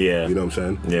enough. Yeah. You know what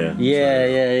I'm saying? Yeah.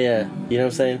 You know what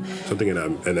I'm saying? Something in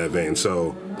that vein.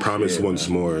 So Promise Once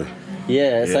More.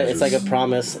 Yeah, it's like a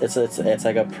promise. It's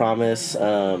like a promise.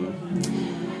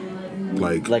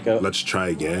 Like a, let's try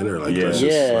again, or like let's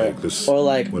just, like, this, or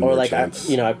like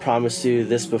I promised you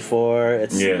this before.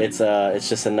 It's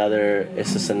just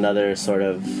another sort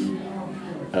of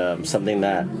something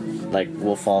that like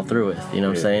we'll fall through with, you know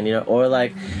what I'm saying, you know,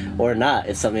 or not.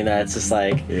 It's something that it's just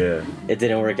like it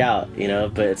didn't work out, you know,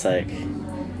 but it's like,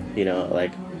 you know,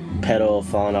 like petal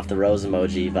falling off the rose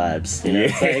emoji vibes, you know.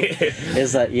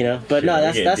 It's like, you know, but no,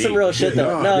 that's some real shit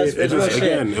though. It's real shit.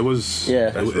 Again, it was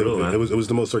it was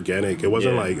the most organic. It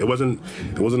wasn't like it wasn't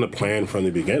a plan from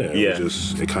the beginning.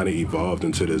 It kind of evolved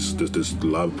into this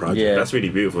love project. That's really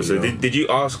beautiful. So did you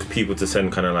ask people to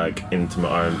send kind of like intimate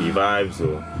R&B vibes,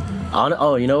 or?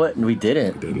 Oh, you know what? We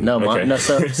didn't. No,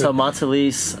 so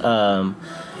Montelise,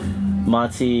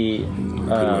 Monty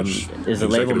is a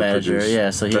label manager. Produce. Yeah,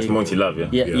 so that's Monty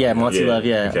Love. Yeah, Monty Love.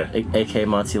 Yeah, aka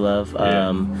Monty Love.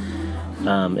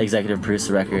 Executive produced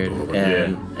the record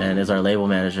and is our label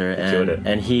manager,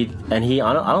 and he I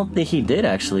don't think he did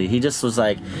actually. He just was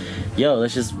like, yo,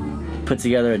 let's just put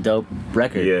together a dope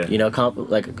record. Yeah. You know,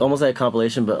 like almost like a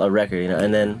compilation, but a record. You know,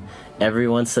 and then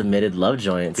everyone submitted love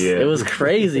joints. Yeah. It was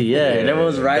crazy. Yeah, and everyone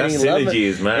was writing that love. synergy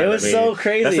is mad. It was so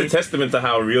crazy. That's a testament to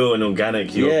how real and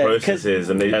organic your process is,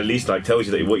 and they at least like tells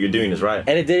you that what you're doing is right.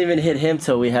 And it didn't even hit him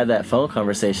till we had that phone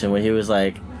conversation when he was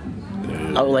like,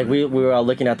 we were all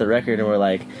looking at the record and we're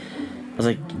like, I was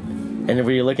like, and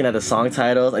we were looking at the song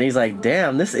titles and he's like,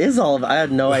 damn, this is all of it. I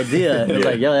had no idea. It was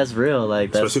like, yo, that's real.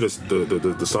 Like, that's...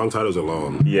 Especially the song titles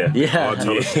alone. Yeah. All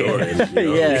tell a story. You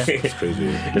know? Yeah. It's crazy.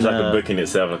 It's like a book in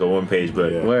itself, like a one-page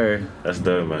book. Yeah. Word. That's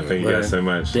dope, man. Thank you guys so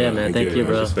much. Yeah, man. Thank you,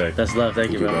 bro. Respect. That's love.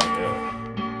 Thank you, bro.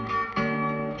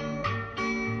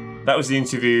 That was the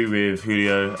interview with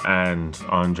Julio and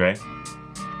Andre.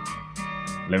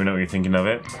 Let me know what you're thinking of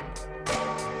it.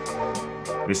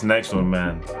 This next one,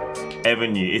 man.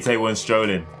 Evan Yu, Itaewon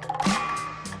Strolling.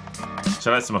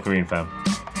 Shout out to my Korean fam.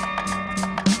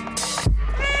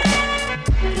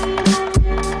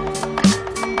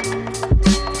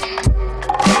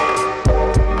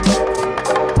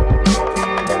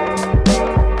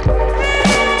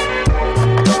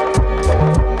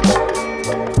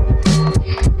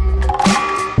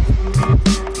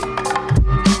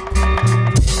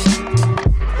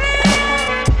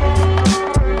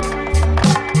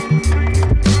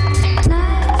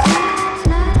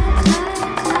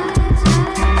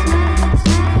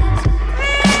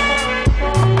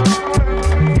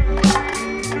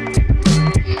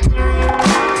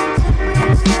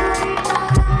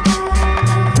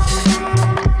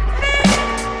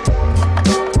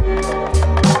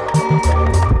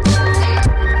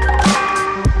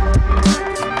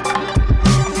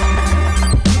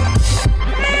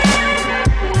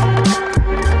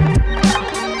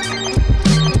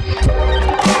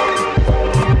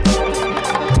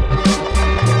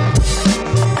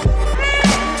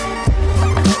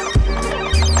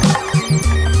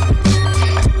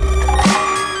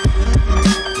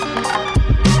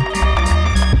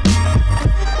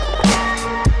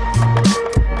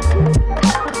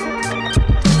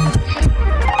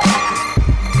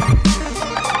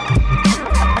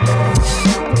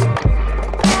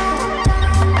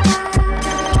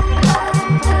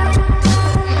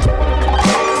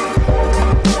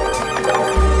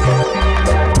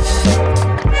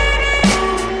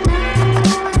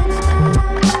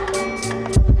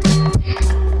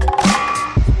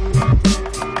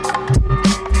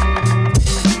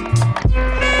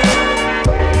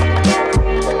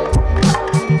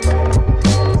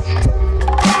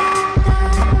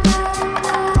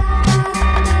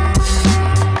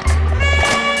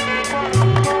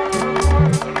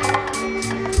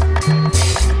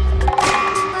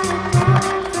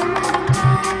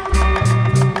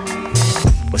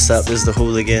 What's up? This is the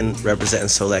Hooligan representing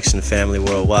Soul Action Family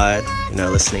worldwide. You're now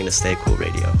listening to Stay Cool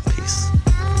Radio. Peace.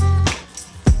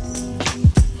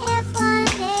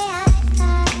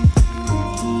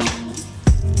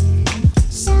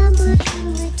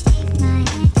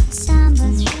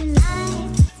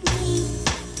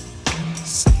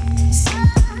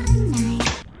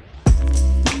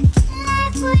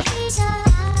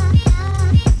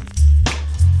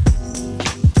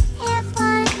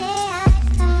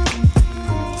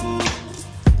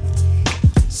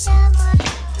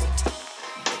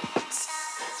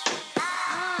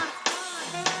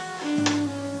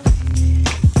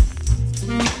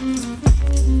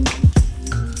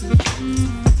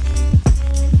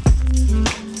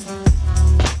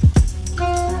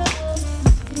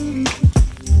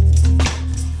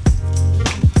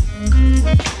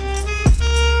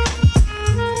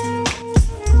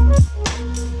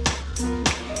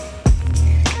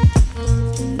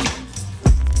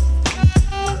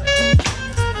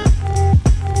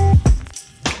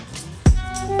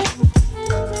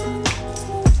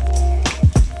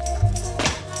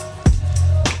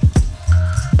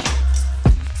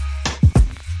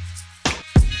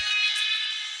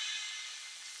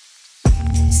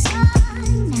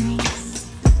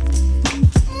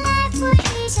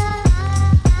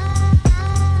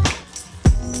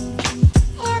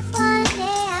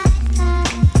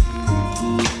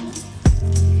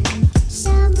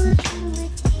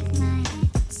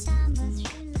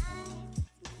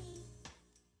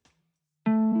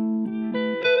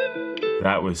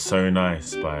 That was So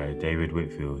Nice by David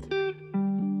Whitfield.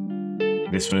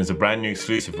 This one is a brand new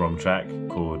exclusive ROM track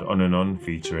called On and On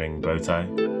featuring Bowtie,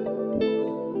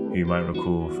 who you might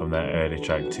recall from that early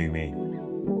track To Me.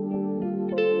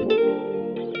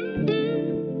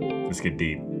 Let's get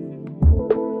deep.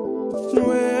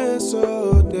 We're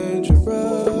so dangerous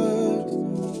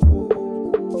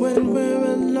when we're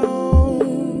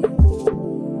alone.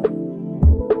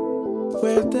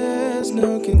 We're there. there's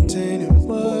no containing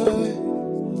what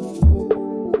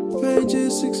may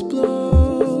just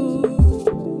explode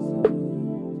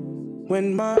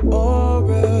when my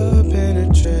aura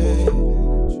penetrates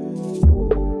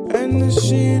and the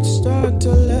sheets start to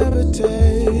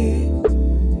levitate.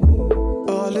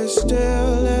 All is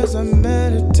still as I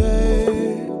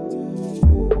meditate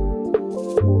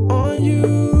on you.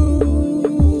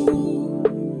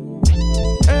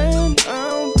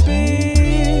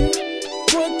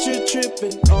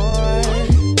 Tripping on,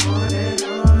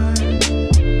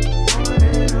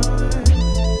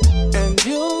 and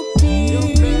you'll be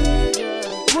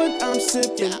what I'm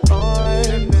sipping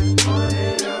on.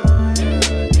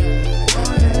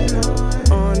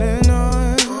 On and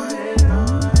on,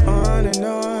 on and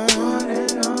on,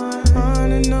 on and on,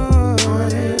 on and on,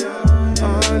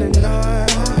 on and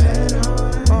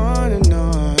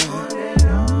on,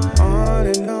 on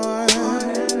and on,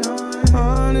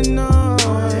 on and on.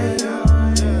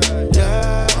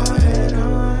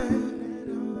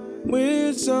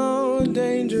 We're so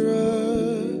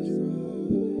dangerous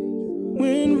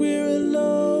when we're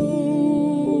alone,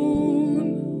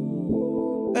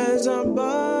 as our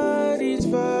bodies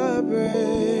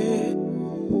vibrate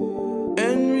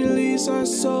and release our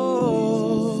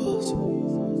souls.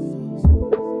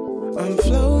 I'm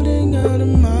floating out of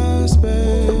my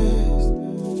space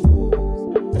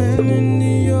and into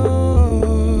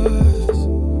yours.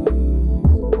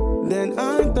 Then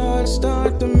our thoughts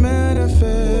start to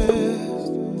manifest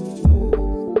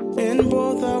in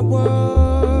both our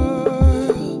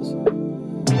worlds,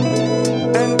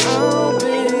 and I'll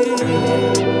be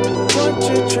what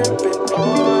you're tripping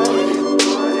on,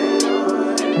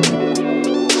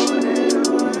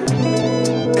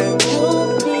 and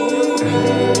you'll be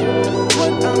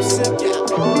what I'm sipping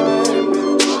on.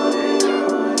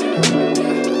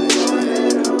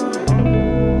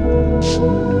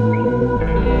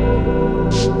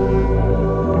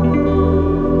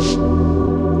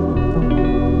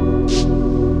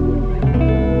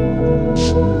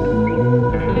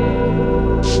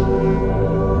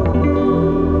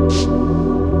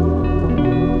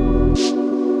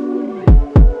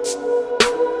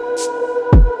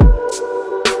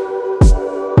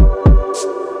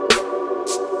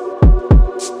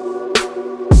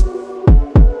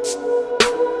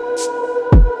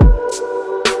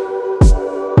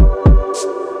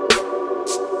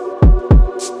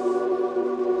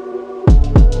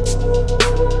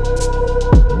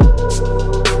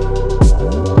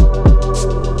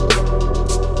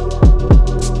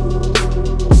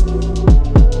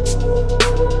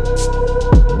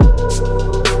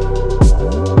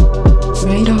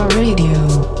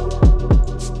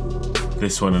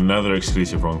 One, another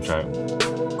exclusive Wrong track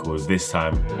called This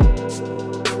Time.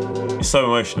 It's so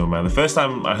emotional, man. The first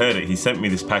time I heard it, he sent me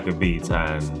this pack of beats,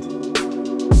 and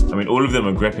I mean, all of them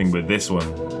are gripping, but this one,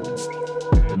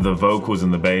 the vocals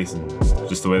and the bass and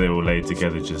just the way they were laid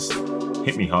together just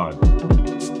hit me hard.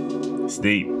 It's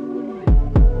deep.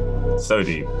 So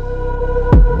deep.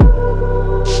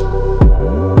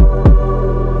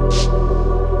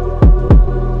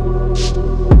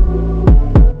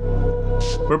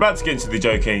 We're about to get into the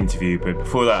Joker interview, but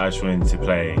before that I just wanted to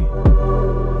play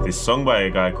this song by a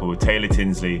guy called Taylor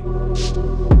Tinsley,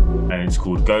 and it's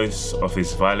called Ghosts off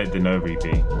his Violet Denova EP.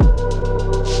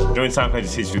 During SoundCloud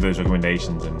just hits you with those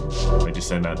recommendations and they just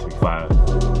turned out to be fire.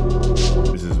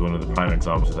 This is one of the prime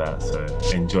examples of that, so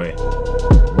enjoy.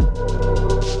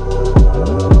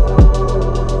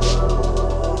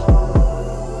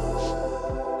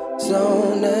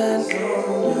 Zoning,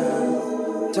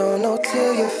 don't know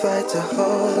till you fight to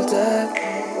hold it.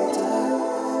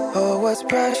 Oh, what's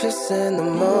precious in the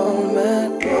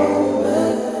moment.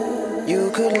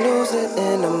 You could lose it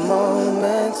in a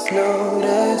moment's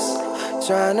notice.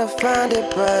 Trying to find it,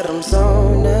 but I'm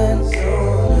zoning.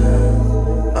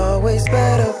 Always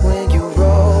better when you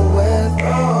roll with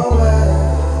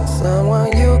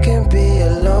someone you can be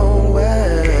alone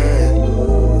with.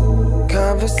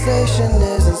 Conversation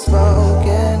isn't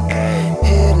spoken.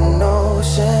 Hidden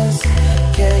oceans.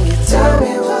 Can you tell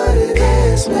me what it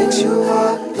is makes you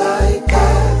walk like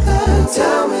that?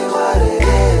 Tell me what it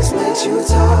is makes you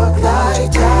talk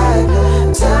like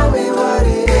that. Tell me what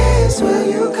it is, will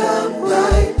you come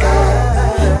right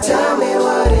back? Tell me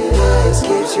what it is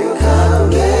keeps you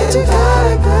coming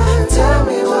back. Tell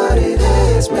me what it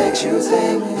is makes you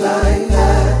think like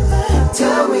that.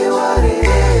 Tell me what it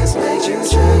is makes you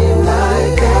dream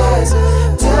like that.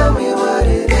 Tell me what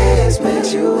it is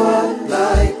makes you walk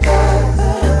like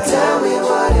that. Tell me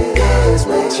what it is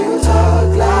makes you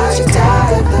talk like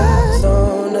that.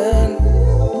 Zoning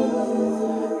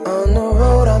on the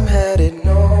road, I'm headed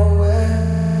nowhere.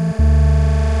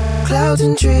 Clouds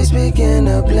and trees begin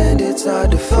to blend, it's hard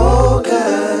to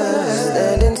focus.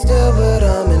 Standing still, but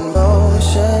I'm in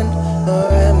motion.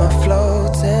 Or am I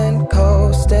floating,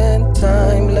 coasting,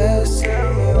 timeless?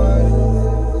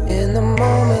 In the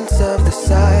moments of the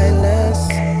silence,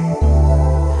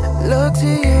 look to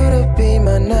you to be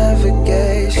my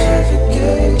navigation.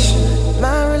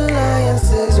 My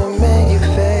reliance is what made you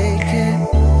vacant.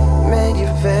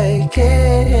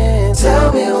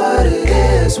 Tell me what it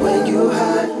is when you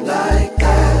hot like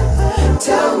that.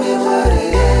 Tell me what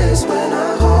it is when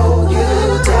I hold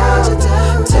you down.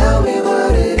 Tell me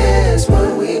what it is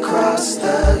when we cross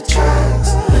the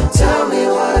tracks. Tell me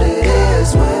what it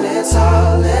is when it's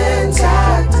all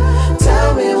intact.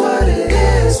 Tell me what it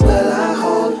is, will I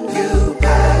hold you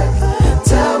back?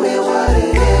 Tell me what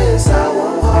it is, I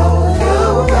won't hold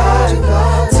you back.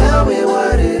 Tell me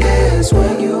what it is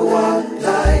when you walk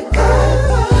like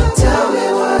that. Tell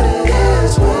me what it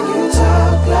is when you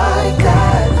talk like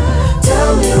that.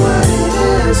 Tell me what it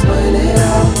is when it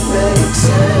all makes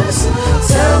sense.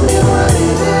 Tell me what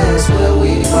it is, will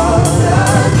we fall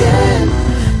again?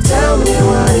 Tell me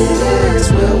what it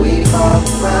is, will we fall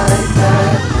right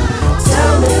back?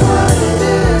 Tell me what it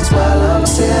is while I'm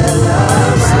still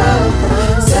around.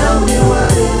 Tell me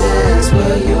what it is,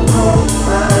 will you hold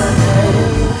my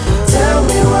hand? Tell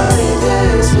me what it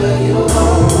is, will you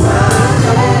hold my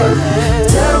hand?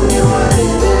 Tell me what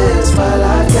it is while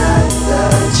I've got the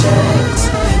chance.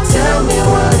 Tell me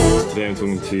what it is. Today I'm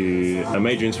talking to a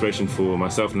major inspiration for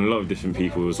myself and a lot of different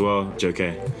people as well, Joe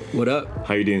K. What up?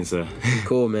 How you doing, sir?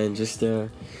 Cool, man. Just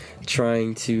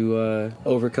trying to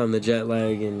overcome the jet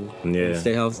lag and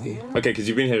stay healthy. Okay, because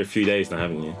you've been here a few days now,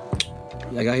 haven't you?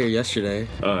 I got here yesterday,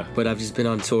 but I've just been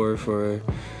on tour for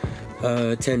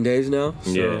 10 days now.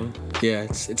 So yeah,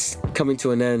 it's coming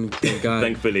to an end. Thank God.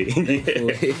 Thankfully.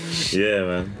 Yeah,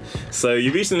 man. So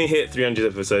you recently hit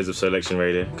 300 episodes of Selection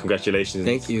Radio. Congratulations.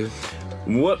 Thank you.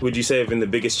 What would you say have been the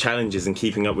biggest challenges in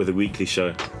keeping up with a weekly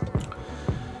show?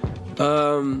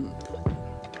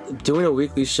 Doing a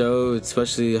weekly show,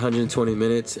 especially 120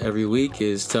 minutes every week,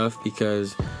 is tough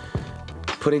because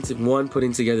putting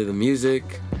together the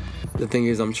music. The thing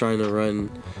is, I'm trying to run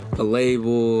a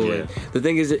label. Yeah. And the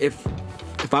thing is, if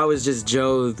I was just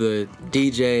Joe, the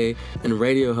DJ and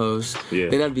radio host,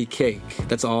 then that'd be cake.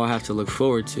 That's all I have to look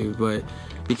forward to. But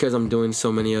because I'm doing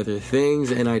so many other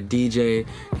things and I DJ,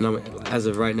 and as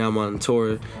of right now I'm on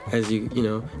tour, as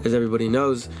as everybody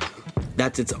knows,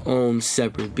 that's its own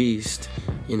separate beast.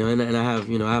 And I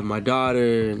have my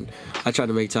daughter, and I try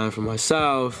to make time for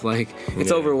myself. Like,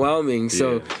 it's overwhelming.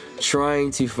 So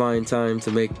trying to find time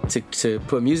to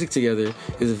put music together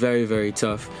is very, very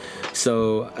tough.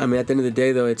 So I mean, at the end of the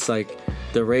day, though, it's like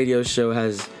the radio show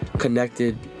has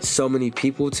connected so many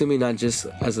people to me, not just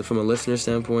from a listener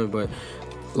standpoint, but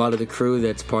a lot of the crew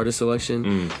that's part of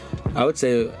Selection. I would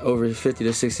say over 50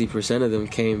 to 60% of them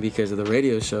came because of the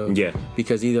radio show. Yeah.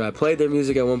 Because either I played their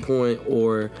music at one point,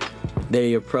 or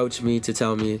they approached me to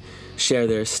share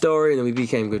their story, and then we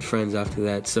became good friends after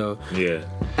that. So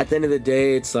at the end of the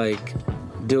day, it's like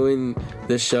doing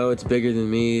this show, it's bigger than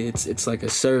me. It's like a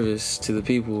service to the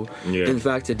people. Yeah. In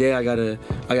fact, today I got a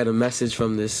message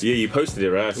from this. Yeah, you posted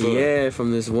it, right? I saw that.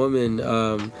 From this woman.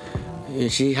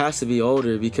 She has to be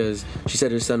older because she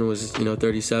said her son was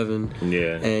 37.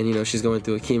 Yeah. And she's going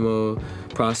through a chemo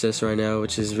process right now,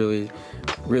 which is really,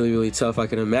 really, really tough. I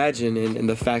can imagine, and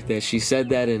the fact that she said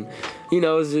that, and I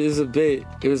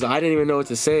didn't even know what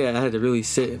to say. I had to really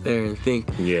sit there and think,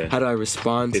 how do I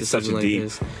respond to something like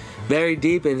this? Very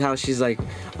deep, and how she's like,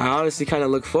 I honestly kind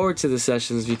of look forward to the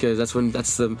sessions because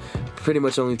that's the pretty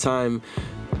much only time.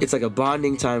 It's like a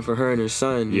bonding time for her and her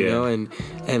son, you know, and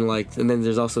then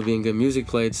there's also being good music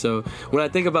played. So when I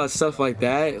think about stuff like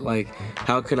that, like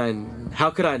how could I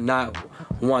not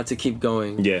want to keep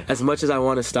going? Yeah. As much as I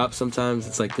want to stop sometimes,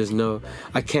 it's like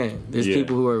I can't. There's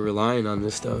people who are relying on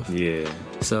this stuff. Yeah.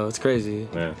 So it's crazy.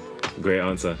 Yeah. Great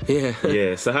answer. Yeah.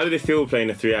 Yeah. So how did it feel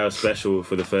playing a 3-hour special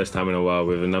for the first time in a while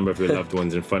with a number of your loved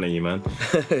ones in front of you, man?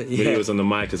 He was on the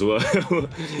mic as well.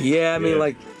 I mean,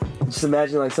 like, just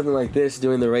imagine like something like this,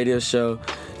 doing the radio show.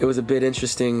 It was a bit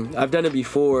interesting. I've done it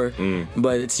before,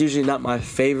 but it's usually not my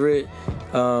favorite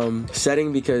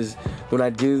setting because when I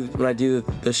do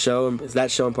the show,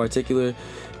 that show in particular,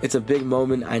 it's a big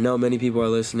moment. I know many people are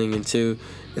listening, and too,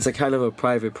 it's a kind of a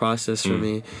private process for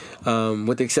me,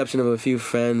 with the exception of a few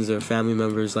friends or family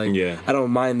members. Like, I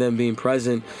don't mind them being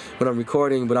present when I'm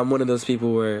recording, but I'm one of those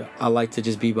people where I like to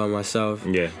just be by myself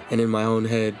and in my own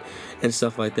head and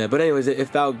stuff like that. But anyways, it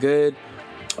felt good.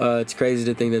 It's crazy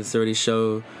to think that it's already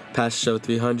past show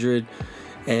 300.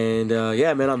 And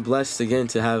yeah, man, I'm blessed again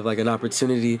to have like an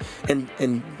opportunity,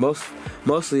 and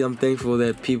mostly I'm thankful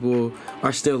that people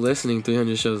are still listening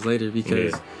 300 shows later,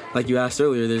 because like you asked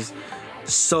earlier, there's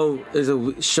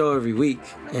a show every week,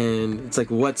 and it's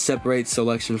like what separates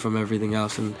Selection from everything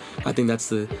else, and I think that's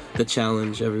the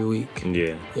challenge every week.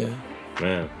 Yeah.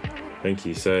 Man, thank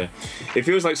you. So it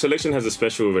feels like Selection has a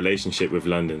special relationship with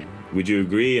London. Would you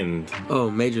agree? And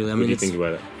majorly. I mean, what do you think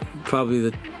about it? Probably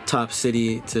the top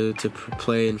city to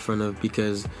play in front of,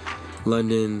 because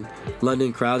London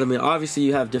crowds. I mean, obviously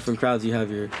you have different crowds. You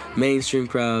have your mainstream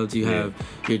crowds, you have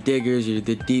your diggers,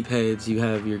 the deep heads, you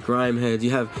have your grime heads,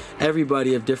 you have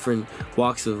everybody of different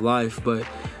walks of life. But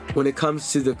when it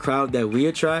comes to the crowd that we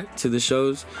attract to the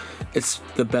shows, it's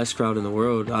the best crowd in the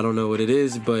world. I don't know what it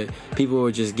is, but people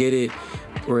will just get it.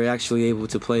 We're actually able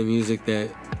to play music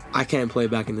that I can't play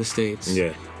back in the States.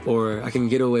 Yeah. Or I can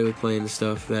get away with playing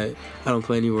stuff that I don't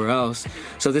play anywhere else.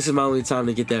 So this is my only time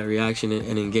to get that reaction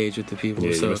and engage with the people.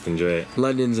 Yeah, so you must enjoy it.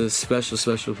 London's a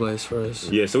special place for us.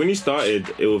 Yeah, so when you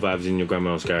started Ill Vibes in your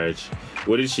grandma's garage,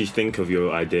 what did she think of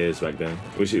your ideas back then?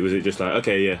 Was it just like,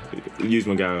 okay, yeah, use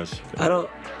my garage? I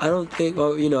don't think,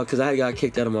 well, you know, because I got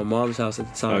kicked out of my mom's house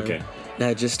at the time. Okay. And I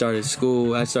had just started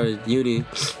school. I started uni.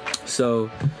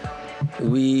 So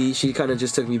she kind of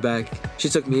just took me back. She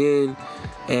took me in,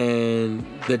 and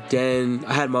the den,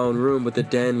 I had my own room, but the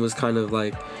den was kind of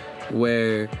like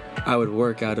where I would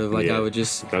work out of. Like I would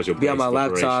just be on my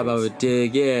laptop, I would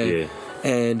dig,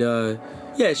 and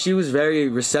she was very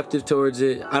receptive towards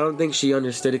it. I don't think she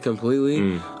understood it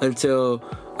completely until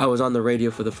I was on the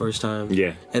radio for the first time.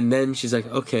 Yeah. And then she's like,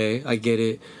 okay, I get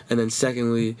it. And then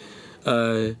secondly,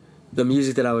 the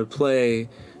music that I would play,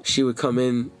 she would come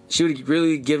in, she would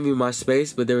really give me my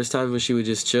space, but there was times when she would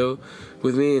just chill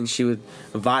with me and she would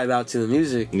vibe out to the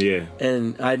music. Yeah.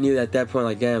 And I knew at that point,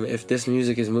 like, damn, if this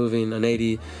music is moving an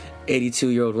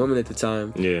 82-year-old woman at the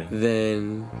time,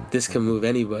 then this can move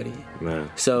anybody. Man.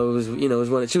 So it was, it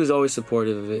was she was always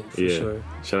supportive of it, for sure.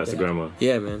 Shout out to Grandma.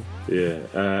 Yeah, man. Yeah.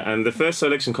 And the first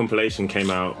Selection compilation came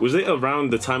out, was it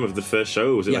around the time of the first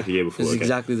show, or was it like a year before? It was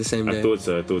exactly the same day. I thought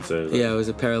so. Like yeah, it was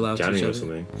a parallel January or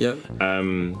something. Yep.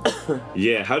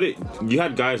 Yeah, how did you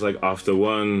had guys like After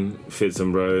One, Fitz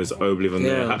and Bros, Oblivion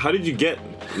there. How did you get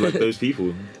like those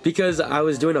people? Because I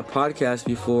was doing a podcast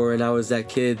before, and I was that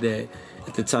kid that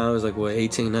at the time I was like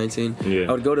 18, 19. Yeah.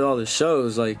 I would go to all the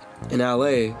shows like in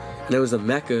LA, and it was a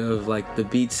mecca of like the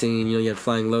beat scene. You had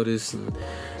Flying Lotus and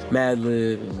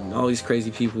Madlib and all these crazy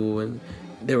people, and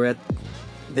it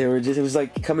was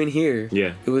like coming here.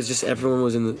 Yeah. It was just everyone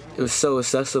was it was so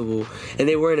accessible, and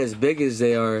they weren't as big as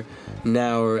they are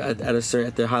now or at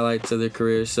their highlights of their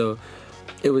career. So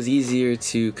it was easier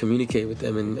to communicate with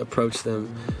them and approach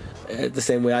them the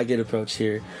same way I get approached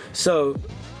here. So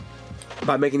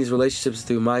by making these relationships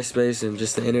through MySpace and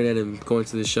just the internet and going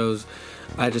to the shows,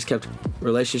 I just kept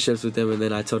relationships with them, and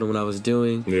then I told them what I was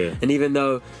doing. Yeah. And even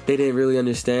though they didn't really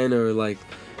understand, or like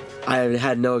I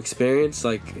had no experience,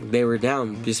 like they were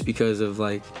down just because of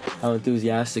like how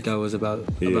enthusiastic I was about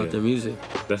their music.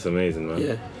 That's amazing, man.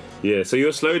 Yeah. Yeah, so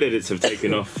your slow edits have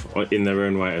taken off in their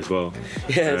own right as well.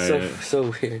 Yeah, it's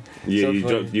so weird. Yeah,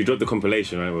 so you dropped the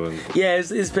compilation, right? Well, yeah,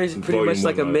 it's pretty much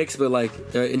like a mix, but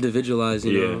like they're individualized,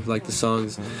 you know, like the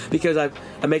songs. Because I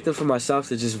make them for myself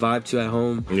to just vibe to at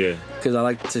home. Yeah. Because I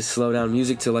like to slow down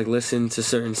music to like listen to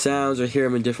certain sounds or hear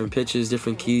them in different pitches,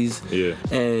 different keys. Yeah.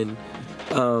 And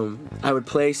I would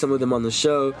play some of them on the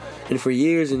show, and for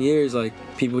years and years, like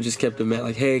people just kept demanding,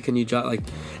 like, "Hey, can you drop?" Like,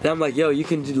 and I'm like, "Yo, you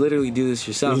can literally do this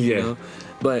yourself," you know.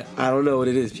 But I don't know what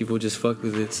it is. People just fuck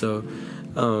with it. So,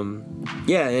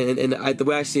 yeah. And the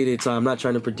way I see it, I'm not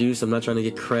trying to produce. I'm not trying to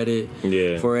get credit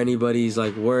for anybody's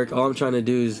like work. All I'm trying to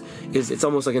do is it's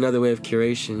almost like another way of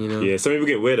curation, you know. Yeah. Some people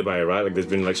get weird about it, right? Like there's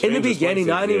been like in the beginning,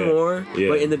 not anymore. Yeah.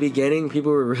 But in the beginning,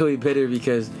 people were really bitter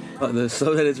because the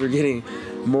slow edits were getting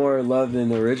more love than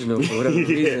the original for whatever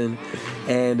reason,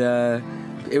 and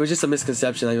it was just a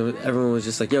misconception. Like everyone was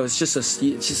just like, "Yo, it's just a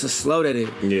slow edit."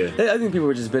 Yeah, I think people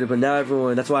were just bitter, but now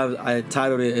everyone. That's why I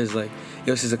titled it as like,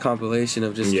 "Yo, this is a compilation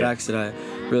of just tracks that I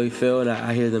really feel and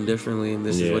I hear them differently, and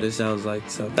this is what it sounds like."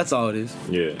 So that's all it is.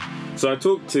 Yeah. So I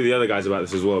talked to the other guys about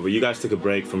this as well, but you guys took a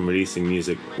break from releasing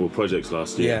music or projects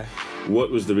last year. Yeah.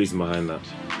 What was the reason behind that?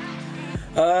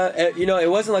 It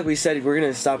wasn't like we said we're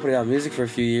gonna stop putting out music for a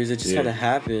few years. It just kind of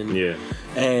happened. Yeah.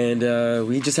 And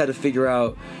we just had to figure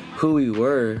out who we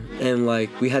were, and like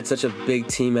we had such a big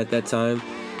team at that time,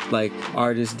 like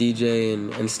artist, DJ,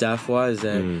 and staff wise,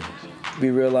 that we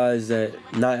realized that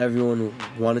not everyone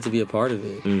wanted to be a part of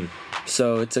it.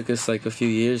 So it took us like a few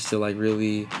years to like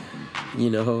really,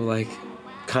 like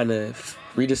kind of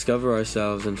rediscover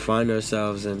ourselves and find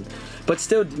ourselves, but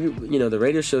still, you know, the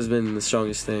radio show's been the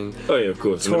strongest thing. Oh yeah, of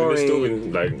course. Touring, there's still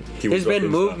been like there's been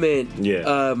movement,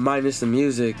 minus the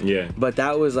music. Yeah. But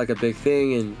that was like a big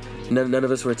thing, and none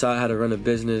of us were taught how to run a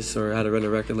business or how to run a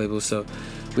record label, so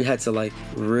we had to like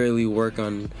really work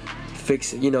on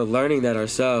learning that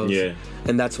ourselves. Yeah.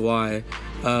 And that's why,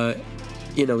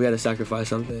 you know, we had to sacrifice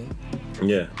something.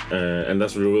 Yeah, and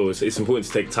that's real. It's important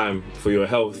to take time for your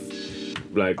health,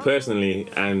 like personally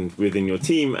and within your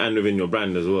team and within your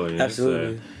brand as well. You know?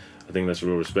 Absolutely. So I think that's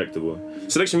real respectable.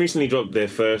 Selection recently dropped their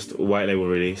first white label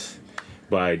release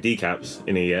by Decaps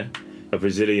in a year, a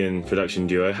Brazilian production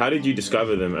duo. How did you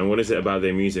discover them, and what is it about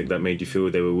their music that made you feel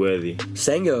they were worthy?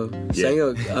 Sango.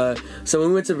 So when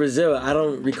we went to Brazil, I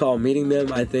don't recall meeting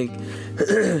them. I think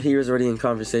he was already in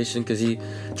conversation because he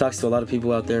talks to a lot of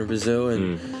people out there in Brazil,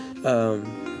 and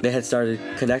they had started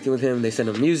connecting with him. They sent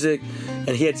him music,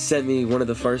 and he had sent me one of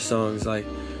the first songs like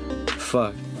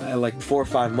 4 or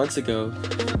 5 months ago.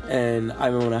 And I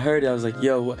remember when I heard it, I was like,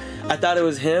 yo, I thought it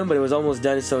was him, but it was almost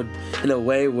done so in a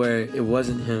way where it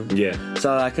wasn't him. Yeah.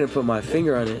 So I couldn't put my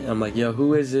finger on it. I'm like, yo,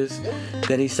 who is this?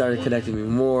 Then he started connecting me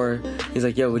more. He's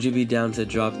like, yo, would you be down to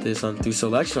drop this through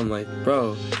Selection? I'm like,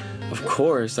 bro, of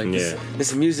course. Like,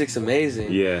 this music's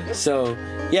amazing. Yeah. So,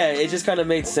 yeah, it just kind of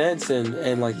made sense.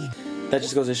 And like, that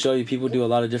just goes to show you people do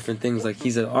a lot of different things. Like,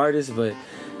 he's an artist, but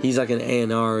he's like an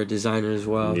A&R or designer as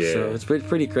well. Yeah. So it's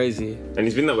pretty crazy. And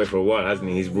he's been that way for a while, hasn't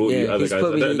he? He's brought you other guys. I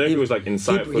don't know if he was like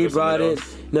insightful. He brought in,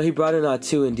 he brought in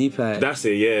Atu and Deepak. That's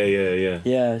it, yeah.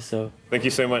 Yeah, so. Thank you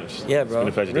so much. Yeah, bro. It's been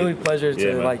a pleasure. Really pleasure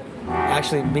to like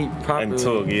actually meet properly. And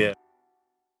talk, yeah.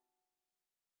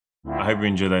 I hope you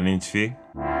enjoyed that interview.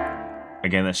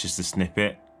 Again, that's just a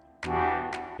snippet.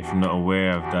 If you're not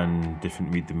aware, I've done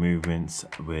different Meet the Movements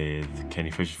with Kenny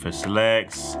Fisher for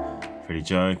Selects, Freddie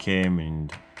Joachim,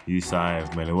 and Usai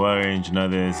of Mellow Orange and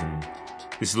others. And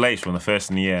this is the latest one, the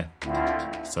first in the year.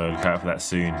 So look out for that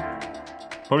soon.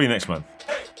 Probably next month.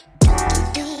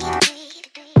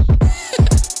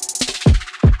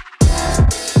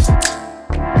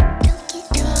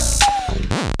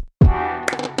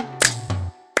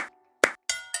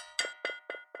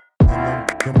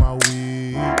 Get my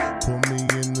weed, put me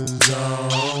in the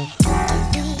zone.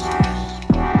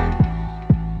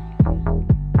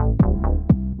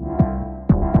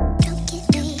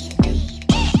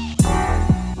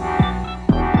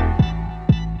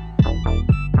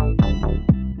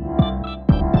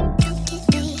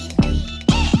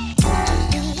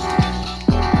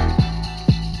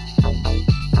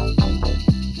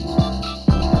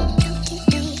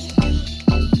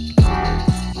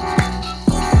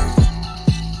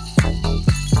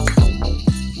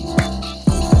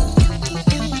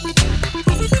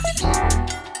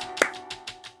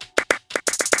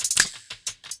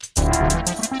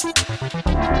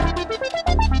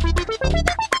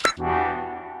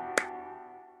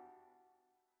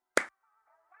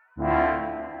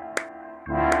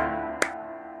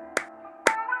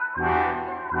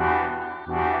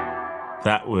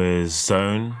 That was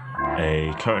Zone,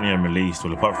 a currently unreleased,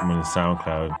 well, apart from on the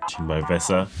SoundCloud, tune by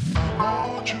Vesa.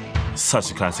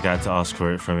 Such a classic, I had to ask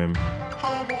for it from him.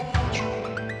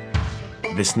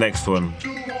 This next one,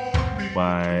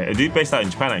 by a dude based out in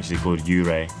Japan actually called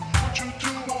Yurei.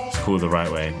 It's called The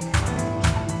Right Way.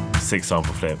 6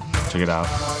 sample flip. Check it out.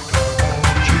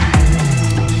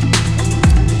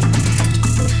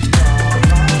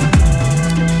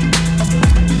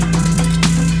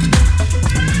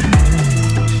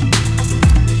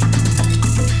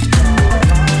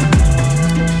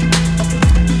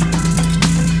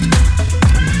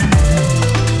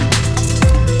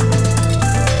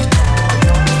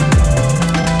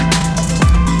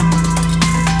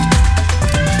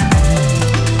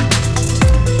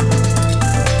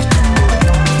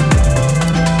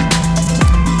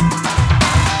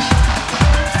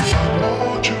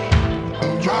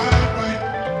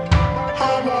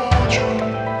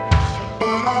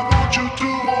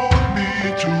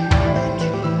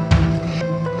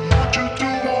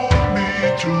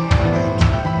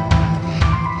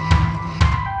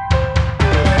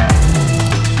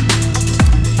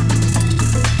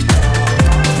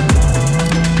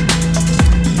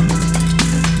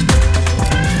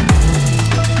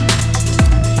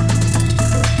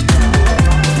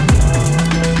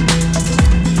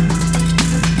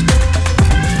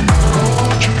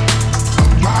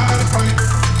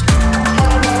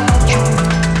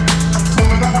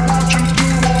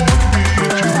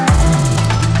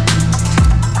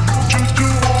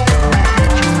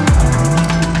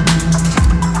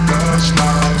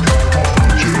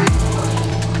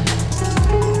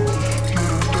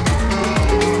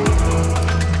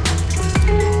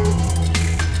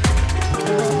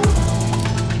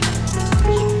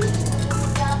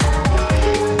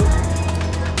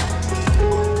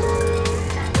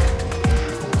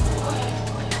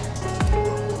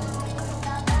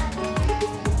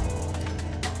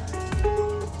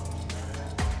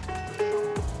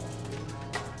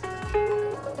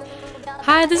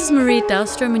 Hi, this is Marie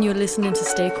Dahlstrom, and you're listening to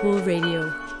Stay Cool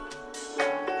Radio.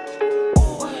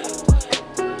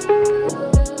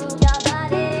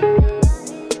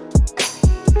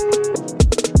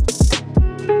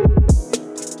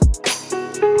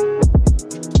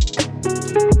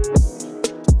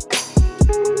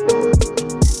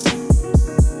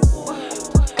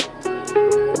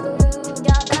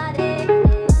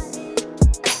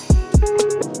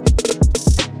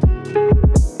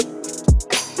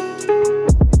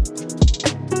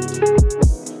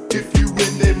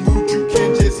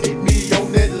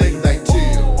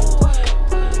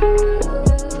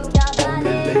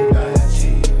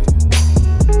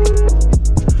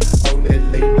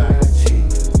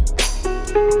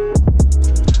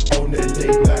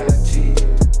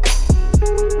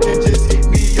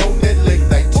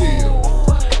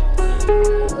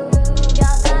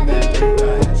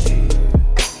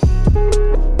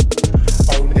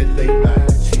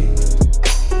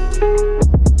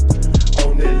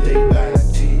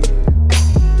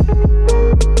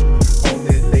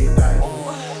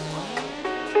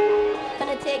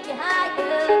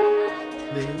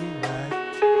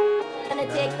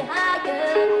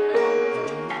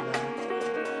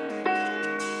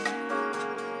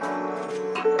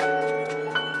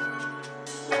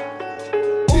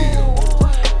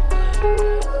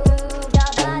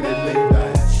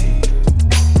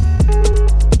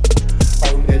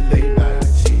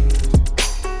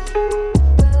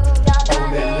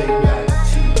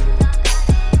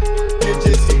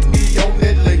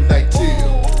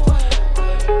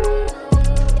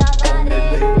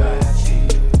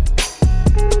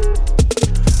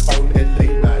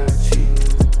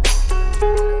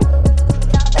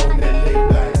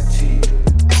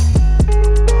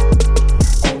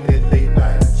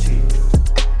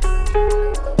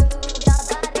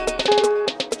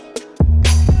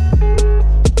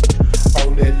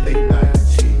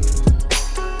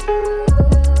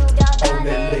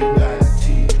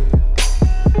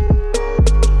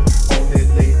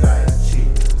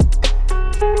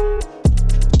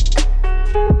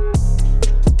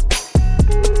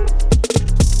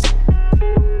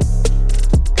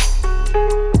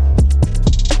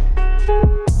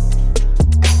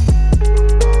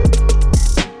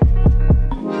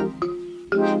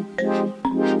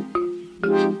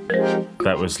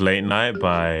 Late Night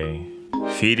by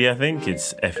Fede, I think.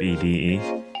 It's Fede.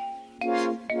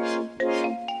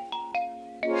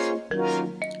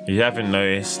 If you haven't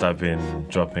noticed, I've been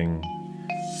dropping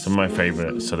some of my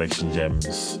favorite selection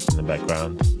gems in the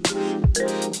background.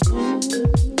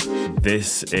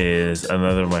 This is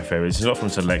another of my favorites. It's not from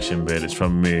Selection, but it's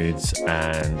from Moods,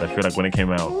 and I feel like when it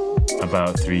came out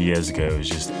about 3 years ago, it was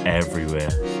just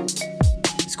everywhere.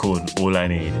 It's called All I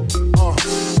Need.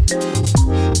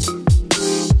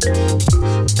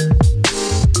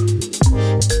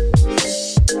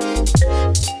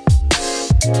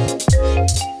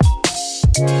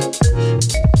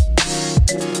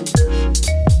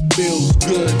 Feels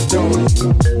good, don't it?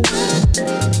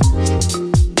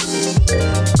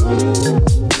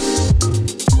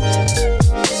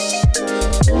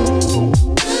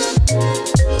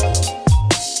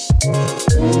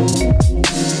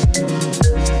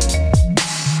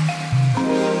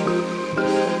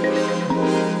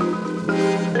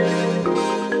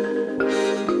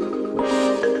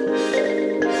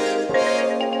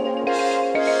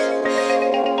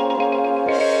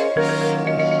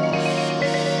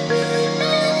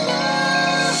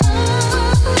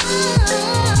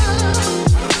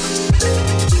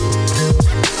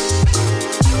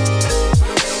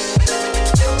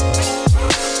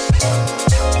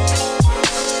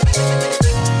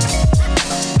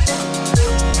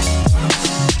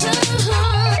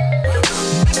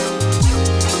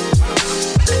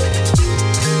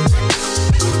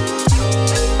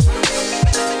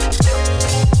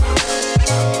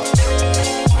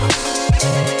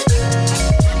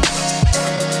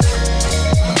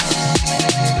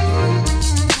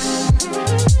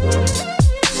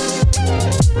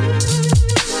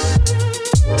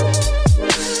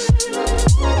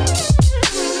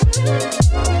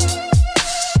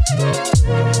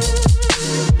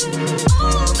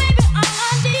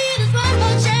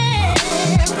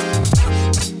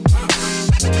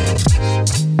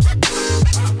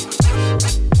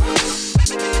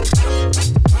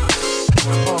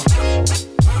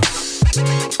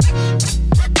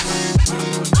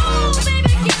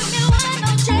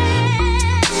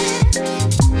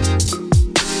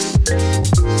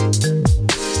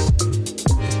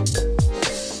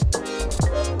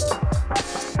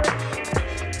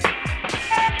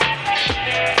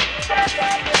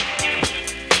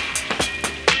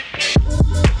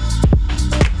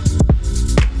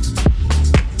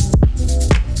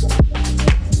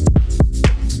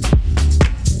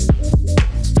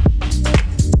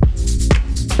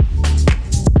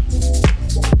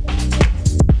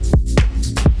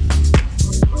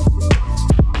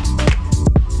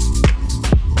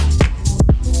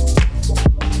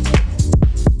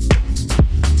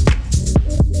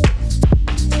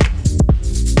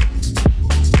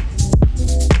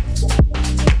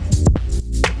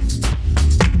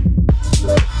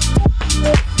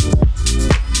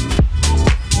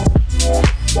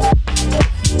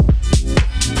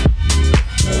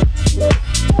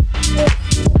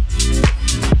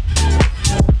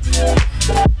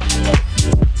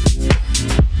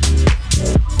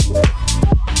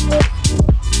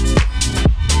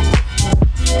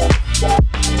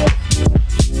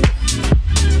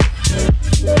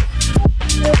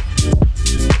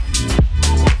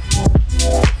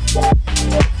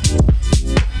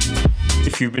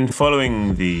 been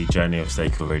following the journey of Stay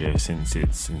Cool Radio since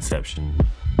its inception,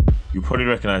 you'll probably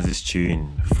recognise this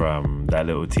tune from that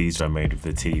little teaser I made with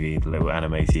the TV, the little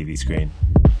anime TV screen.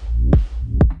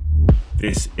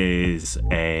 This is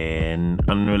an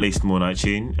unreleased More Night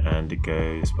tune, and it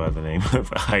goes by the name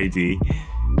of ID.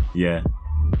 Yeah.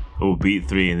 Or Beat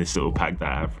 3 in this little pack that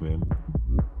I have from him.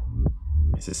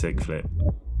 It's a sick flip.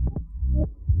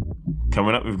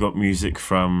 Coming up, we've got music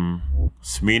from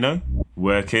Smino,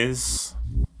 Workers,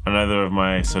 another of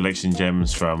my selection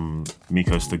gems from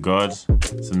Mikos the God,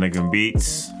 some Negum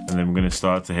beats, and then we're going to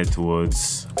start to head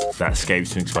towards that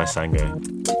Scapes mix by Sango.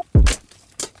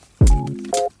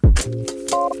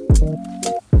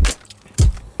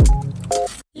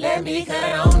 Let me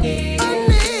cut on it.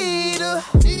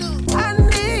 I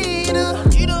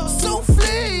need a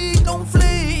souffle, don't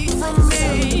flee from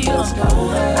me.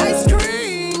 Ice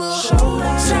cream,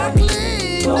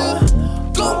 chocolate,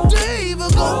 go diva,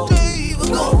 go diva,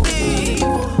 go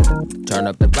diva. Turn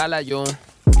up the volume.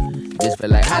 This feel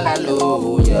like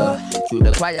hallelujah. Through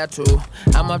the choir too.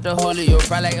 I'm off the holy, you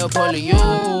fry like a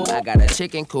polio. I got a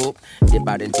chicken coop, dip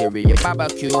out interior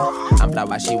barbecue. I'm fly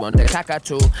while she want the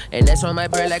cockatoo. And that's on my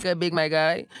bread like a big my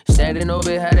guy. Standing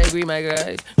over how they greet my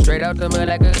guys. Straight out the mud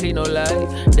like a clean no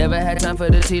light. Never had time for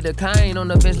the tea, the kind on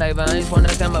the fence like vines. Wanna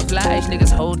camouflage,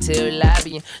 niggas hotel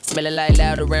lobbying. Smelling like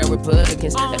loud around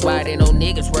Republicans. That's why they know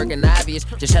niggas working obvious.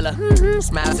 Just hella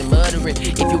smiles and muttering.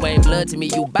 If you ain't blood to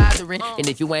me, you bothering. And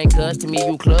if you ain't cuz to me,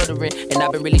 you cluttering. And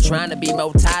I've been really trying to be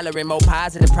more tolerant, more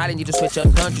positive. Probably need to switch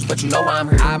up countries, but you know I'm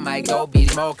here. I might go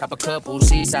beat more, cop a couple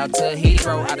seats out to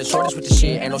Heathrow. I the shortest with the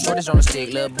shit, ain't no shortage on the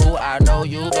stick. Lil' boo, I know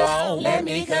you gon' let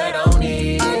me cut on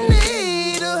it. I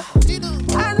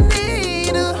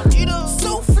need a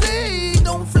souffle,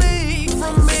 don't flee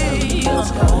from me.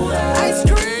 Ice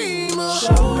cream,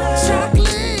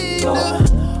 chocolate,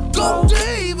 go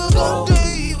diva, go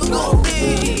diva, go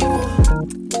diva.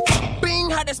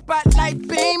 How the spotlight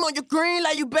beam on your green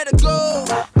light, you better go.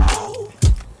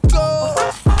 Go.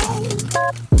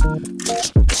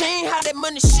 Chain how that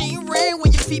money she ring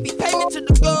when your feet be paying to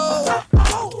the go.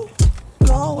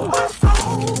 Go.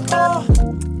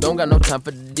 Don't got no time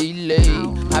for the delay.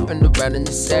 Hopping around in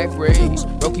the sack race.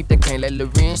 Bro, keep that cane like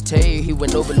Lorenz Tay. He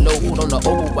went overload on the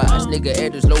overwise. Nigga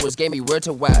at his lowest, gave me word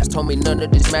to wise. Told me none of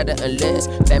this matter unless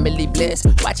family blessed.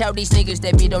 Watch out these niggas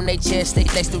that beat on their chest. They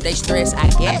flex through they stress, I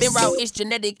guess. I been raw, it's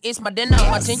genetic, it's my dinner.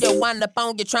 Watching you wind up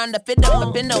on you, trying to fit up.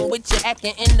 I've been on with you,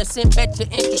 acting innocent. Bet you're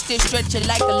interested, stretch it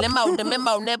like a limo. The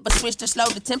memo never switch to slow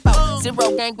the tempo.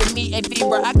 Zero gang with me, a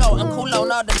fever. I go, I'm cool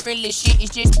on all the friendly shit.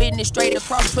 It's just business straight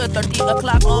across 12:30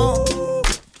 o'clock on.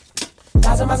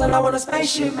 1,000 miles an hour on a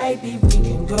spaceship, maybe we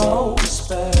can go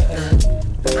spur. I ain't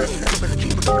never been a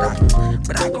keeper,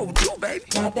 but I go with you, baby.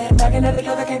 Got that back and everything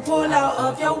I can't pull out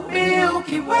of your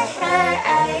Milky Way.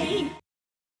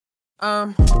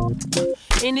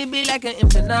 And it be like an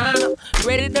empanada,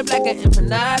 ready up like an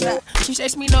empanada. She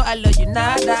says me, no, I love you,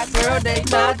 nada, girl, they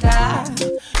nada.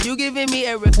 You giving me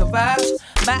Erica vibes,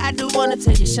 but I do wanna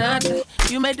tell you, Shonda,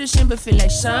 you make the Simba feel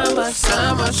like summer,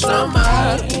 summer,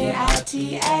 summer.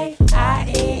 Inita,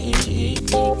 INEEE,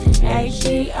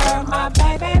 my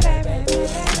baby, baby, baby.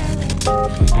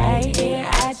 Inita,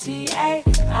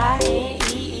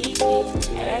 INEEE,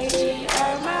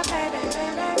 my baby,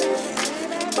 baby, baby.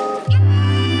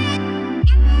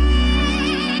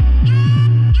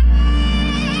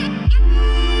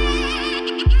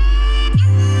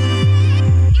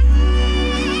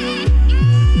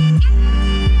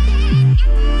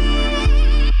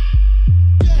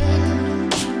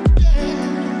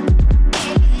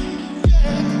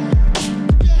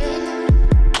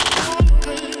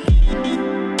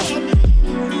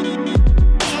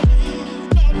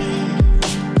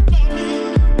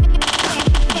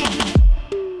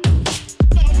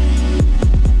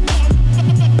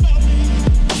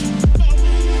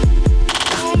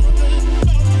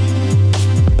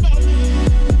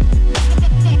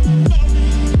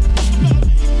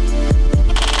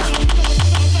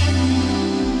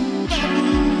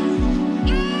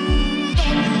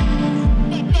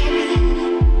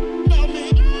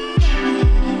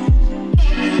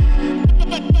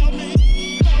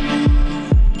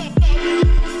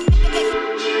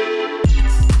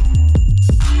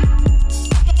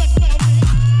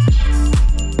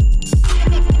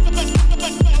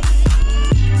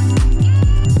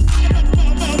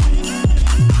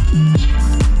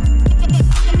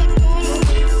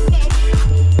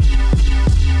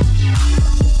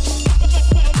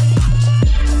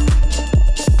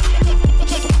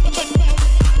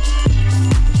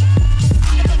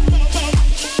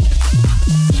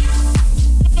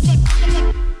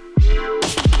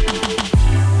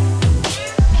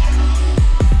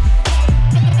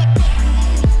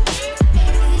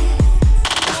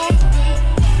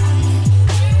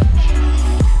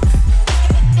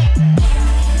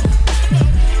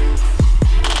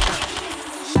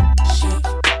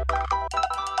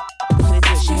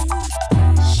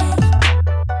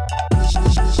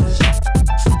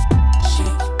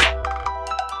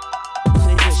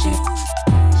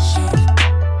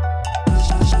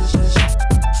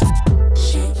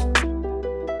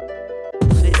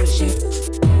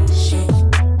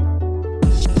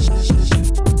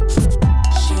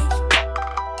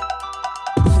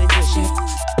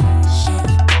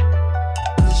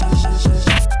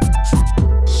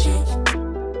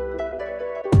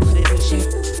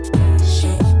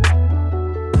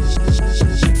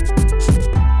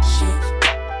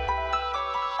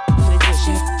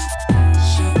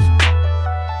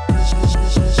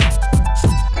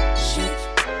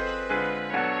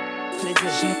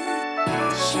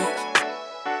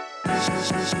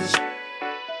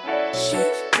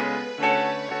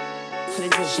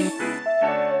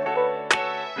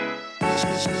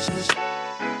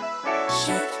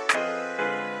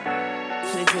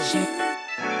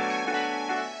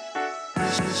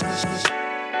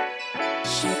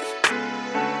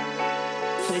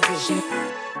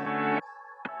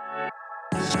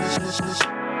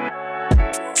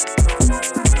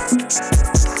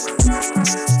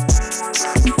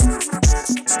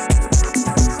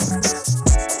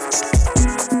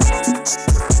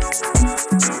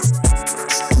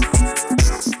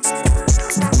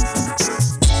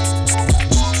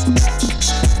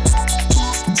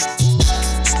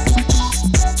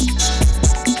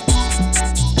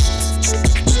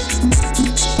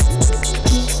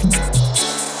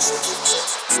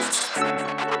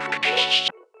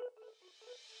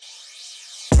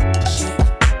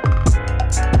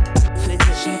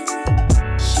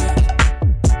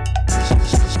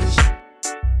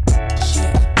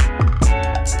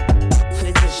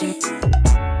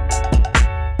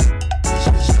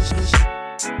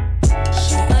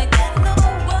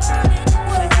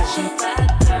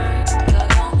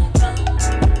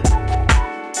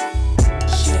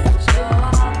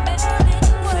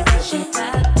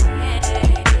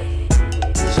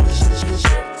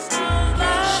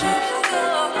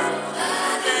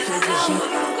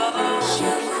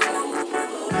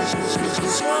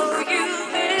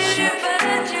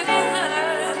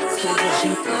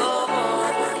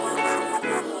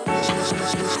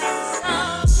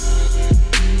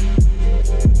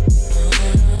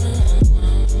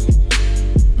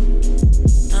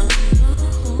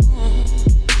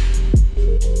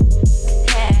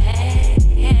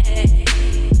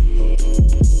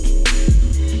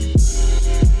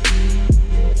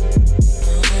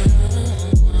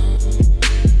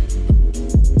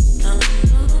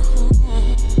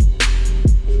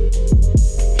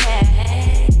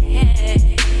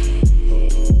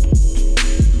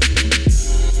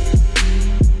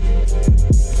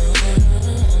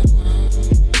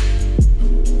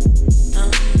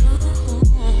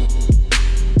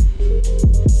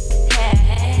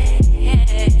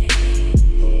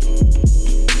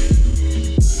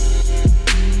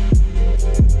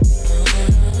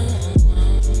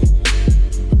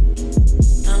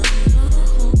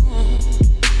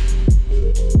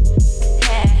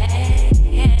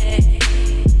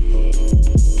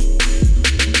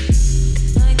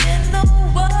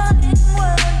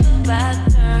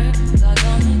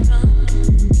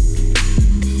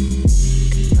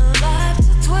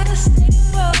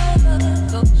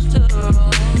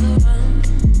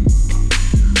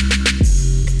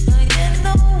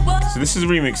 This is a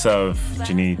remix of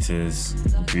Janita's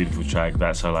beautiful track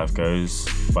That's How Life Goes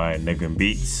by Negrin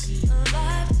Beats,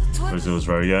 Brazil's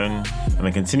very own. And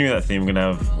then continuing that theme, we're going to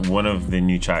have one of the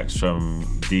new tracks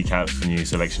from Decap's new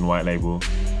Selection White label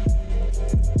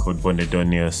called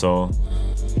Bondedonia Soul.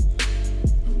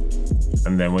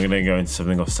 And then we're going to go into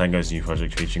something off Sango's new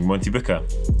project featuring Monty Booker.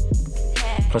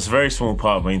 Plus a very small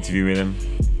part of my interview with him.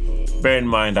 Bear in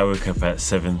mind I woke up at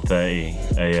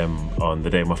 7:30 a.m. on the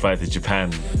day of my flight to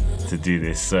Japan to do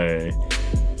this, so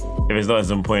if it's not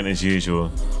as on point as usual,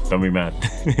 don't be mad.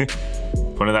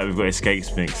 Following that, we've got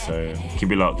Escapes mix, so keep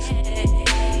it locked.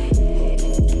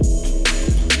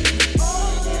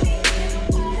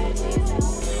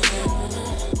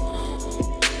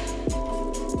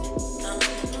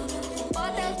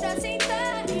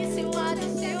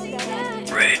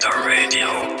 Radar Radio.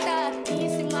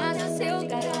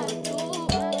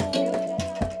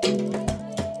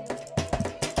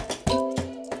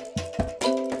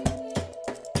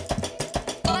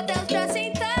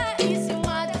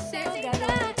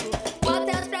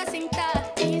 Bota elas pra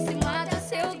sentar em cima do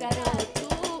seu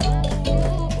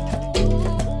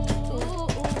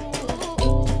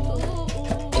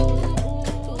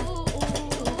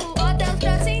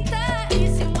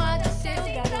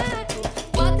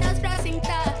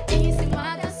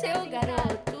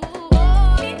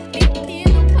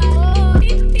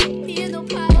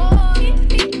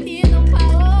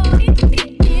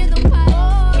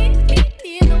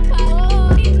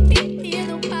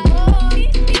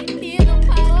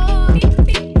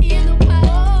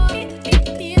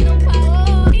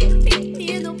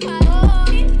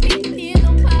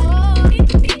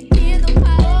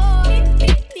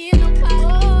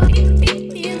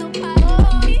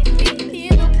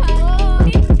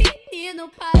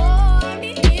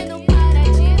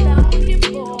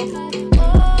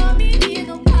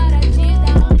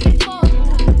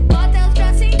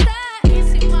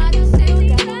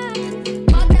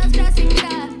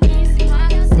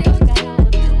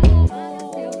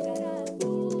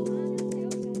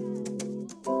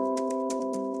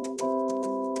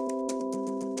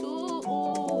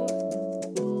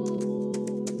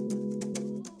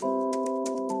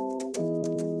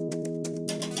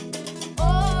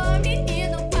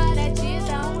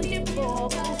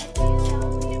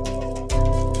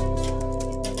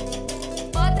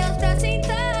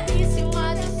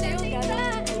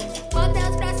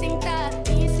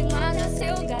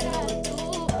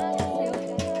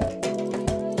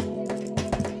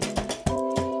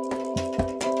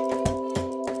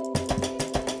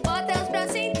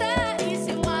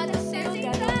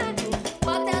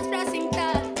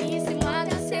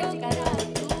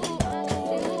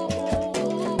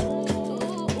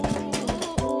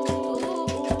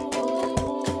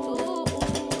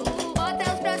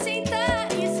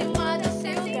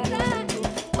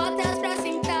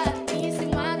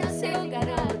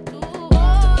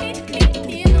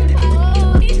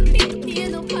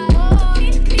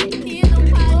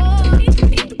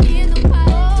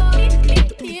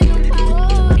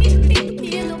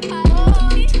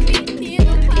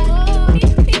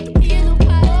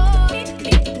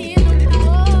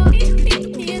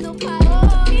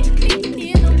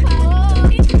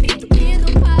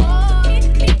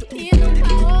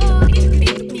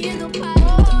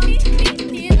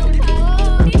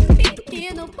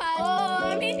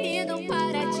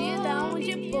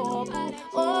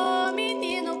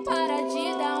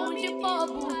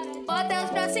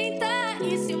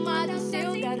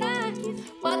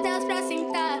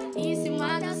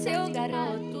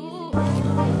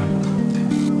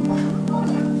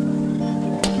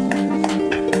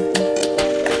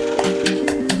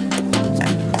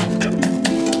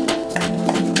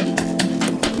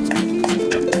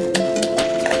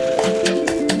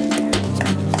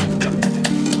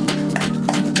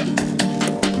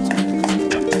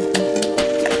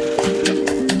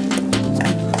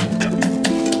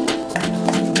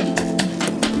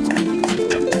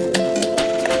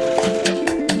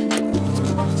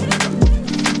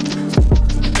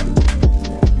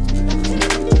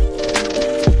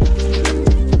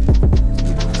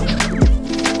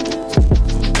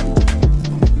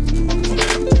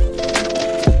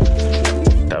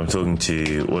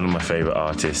To one of my favourite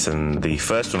artists and the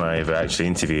first one I ever actually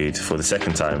interviewed for the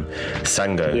second time,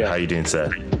 Sango. Yeah. How you doing,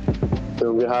 sir?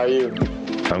 Doing good, how are you?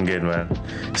 I'm good, man.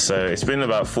 So it's been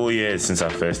about 4 years since our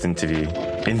first interview.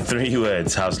 In 3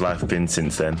 words, how's life been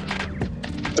since then?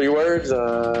 3 words?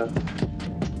 I'll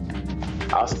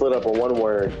split up in 1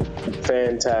 word.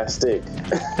 Fantastic.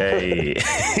 Hey.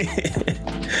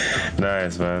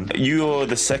 Nice, man. You're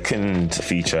the second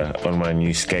feature on my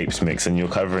new Scapes mix, and you're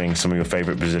covering some of your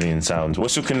favourite Brazilian sounds.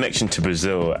 What's your connection to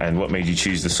Brazil, and what made you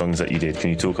choose the songs that you did? Can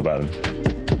you talk about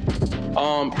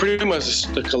them? Pretty much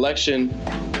the collection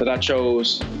that I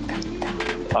chose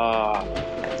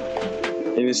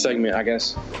in this segment, I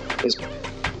guess, is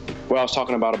what I was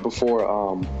talking about it before.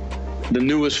 The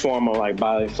newest form of like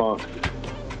baile funk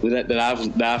that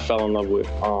I fell in love with.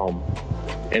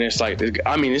 And it's like,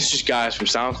 it's just guys from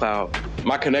SoundCloud.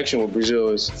 My connection with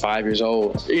Brazil is 5 years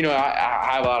old. You know, I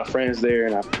have a lot of friends there,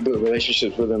 and I build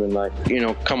relationships with them, and like, you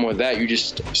know, come with that, you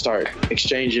just start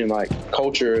exchanging like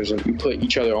cultures, and you put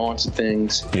each other onto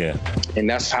things. Yeah. And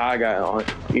that's how I got on,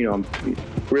 you know,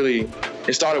 really,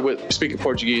 it started with speaking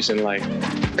Portuguese, and like,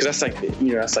 cause that's like,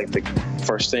 you know, that's like the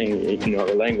first thing, you know,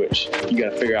 the language. You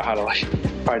gotta figure out how to like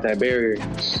fight that barrier,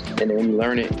 and then when you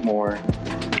learn it more,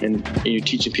 and you're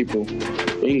teaching people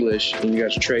English, and you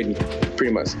guys are trading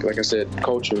pretty much, like I said,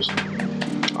 cultures.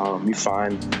 You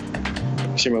find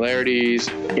similarities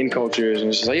in cultures, and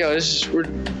it's just like, yo,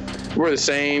 we're the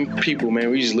same people,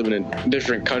 man. We just live in a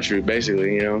different country,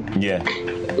 basically, you know? Yeah.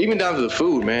 Even down to the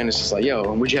food, man. It's just like, yo,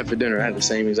 what'd you have for dinner? I had the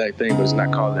same exact thing, but it's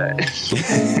not called that.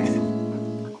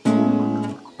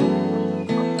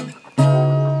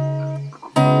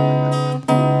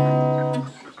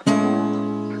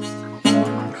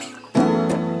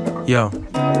 Yo,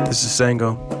 this is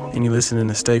Sango, and you're listening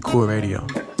to Stay Cool Radio.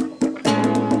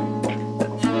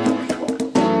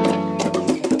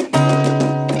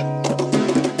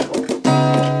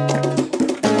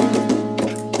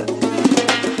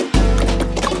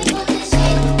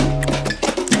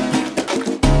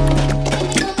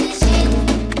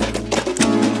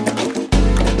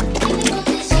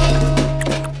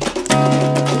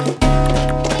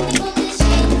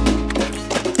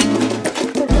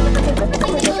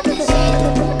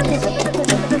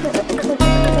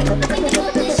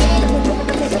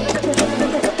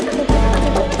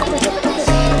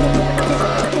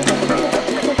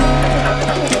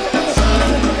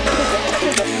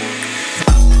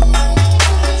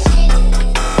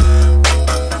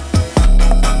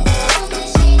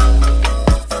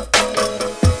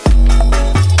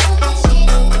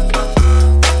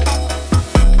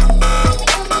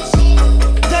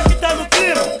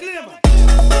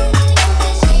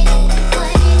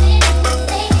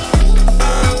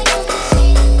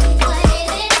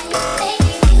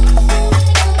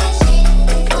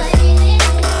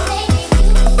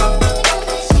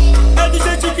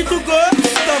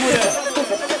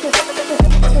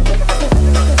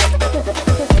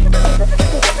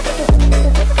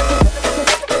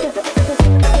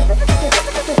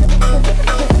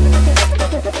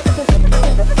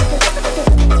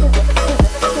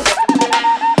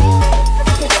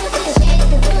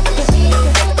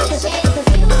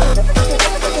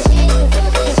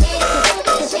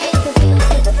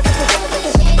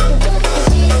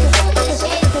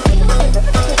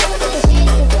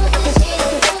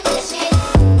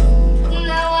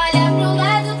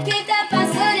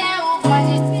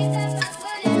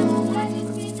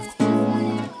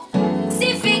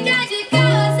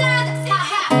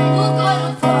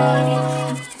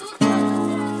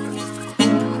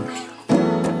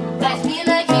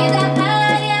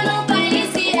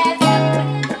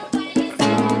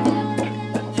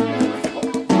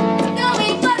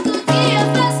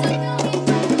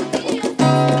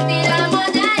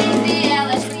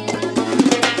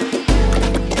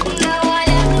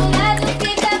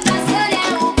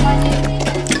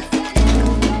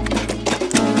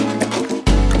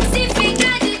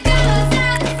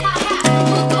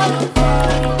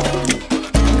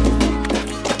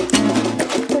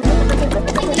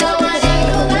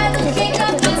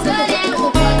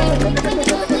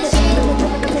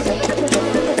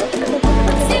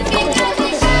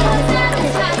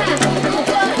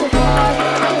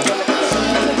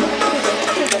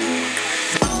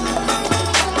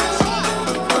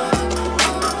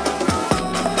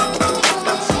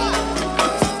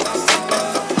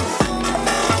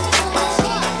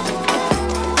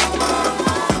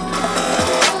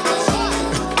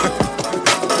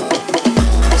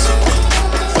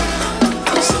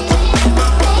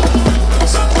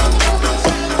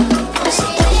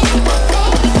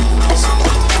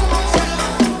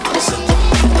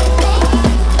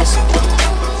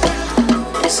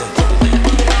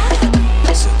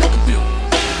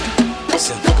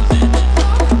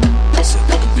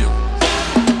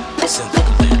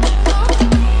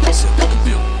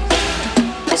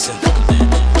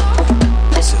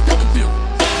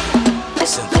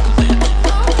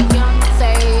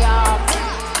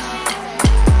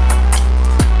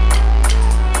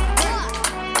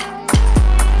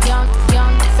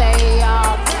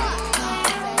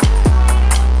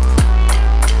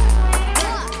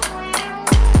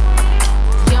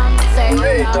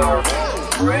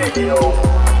 Radio.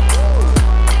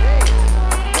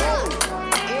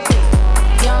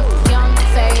 Young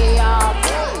say y'all.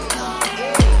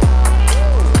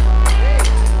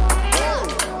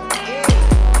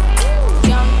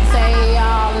 Young say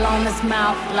y'all on his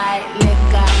mouth like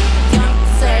liquor. Young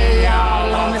say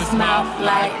y'all on his mouth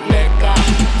like liquor.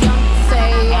 Young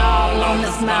say y'all on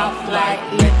his mouth like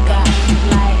liquor.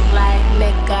 Like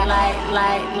liquor,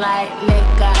 like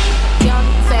liquor. Young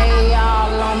say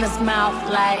y'all on his mouth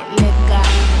like liquor.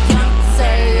 Young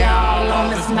say y'all on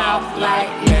his mouth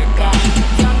like liquor.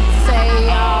 Young say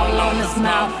y'all on his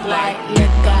mouth like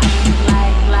liquor.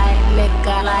 Like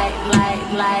liquor, like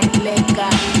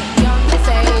liquor. Young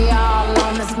say y'all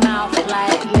on his mouth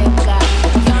like liquor.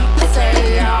 Young say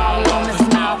y'all on his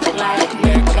mouth like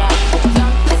liquor.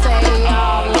 Young say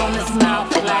y'all on his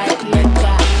mouth like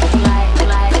liquor. Like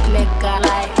liquor,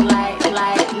 like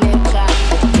liquor.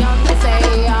 Young say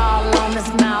y'all on his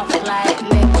mouth like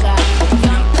liquor.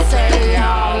 Young say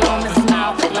y'all on his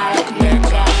mouth like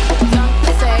liquor. Young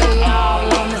say y'all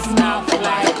on his mouth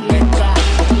like liquor.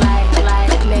 Like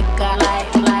liquor,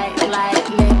 like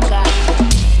liquor.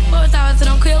 Eu tava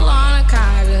tranquilona,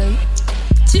 cara.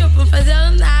 Tipo,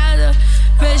 fazendo nada.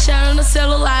 Mexendo no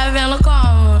celular, vendo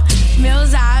como meu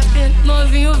zap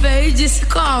novinho veio e disse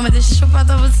como, deixa eu chupar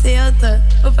tua buceta.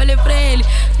 Eu falei pra ele,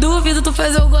 duvido tu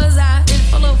fazer eu gozar. Ele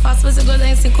falou, eu faço você gozar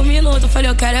em 5 minutos. Eu falei,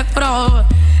 eu quero é prova.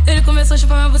 Ele começou a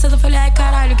chupar minha buceta, eu falei, ai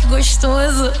caralho, que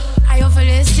gostoso. Aí eu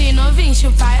falei assim, novinho,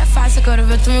 chupar é fácil, eu quero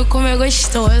ver tu me comer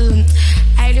gostoso.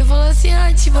 Aí ele falou assim,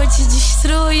 antes vou te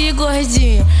destruir,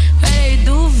 gordinho. Falei,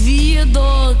 duvido.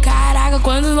 Caraca,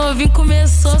 quando o novinho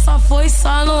começou, só foi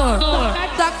só no toca,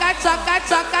 toca,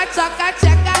 toca, toca,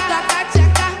 tcheca, toca,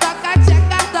 tcheca, toca,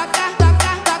 tcheca, toca,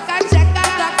 toca, toca, tcheca,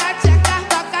 toca, tcheca,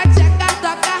 toca, tcheca,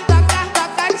 toca, toca,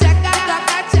 toca, tcheca,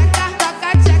 toca, tcheca,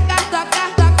 toca, tcheca, toca,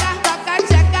 toca, toca,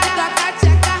 tcheca, toca,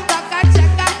 tcheca, toca,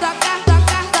 tcheca, toca,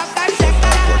 toca, toca, tcheca.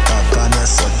 Taca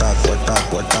nessa, taca,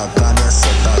 taca, taca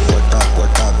nessa, taca, taca,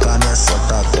 taca nessa,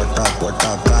 taca, taca,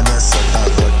 taca nessa,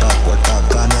 taca, taca,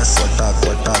 taca nessa,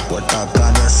 taca, taca, taca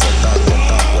nessa, taca,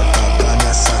 taca, taca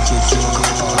nessa, tchutchuca,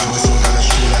 toca você da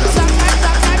chula.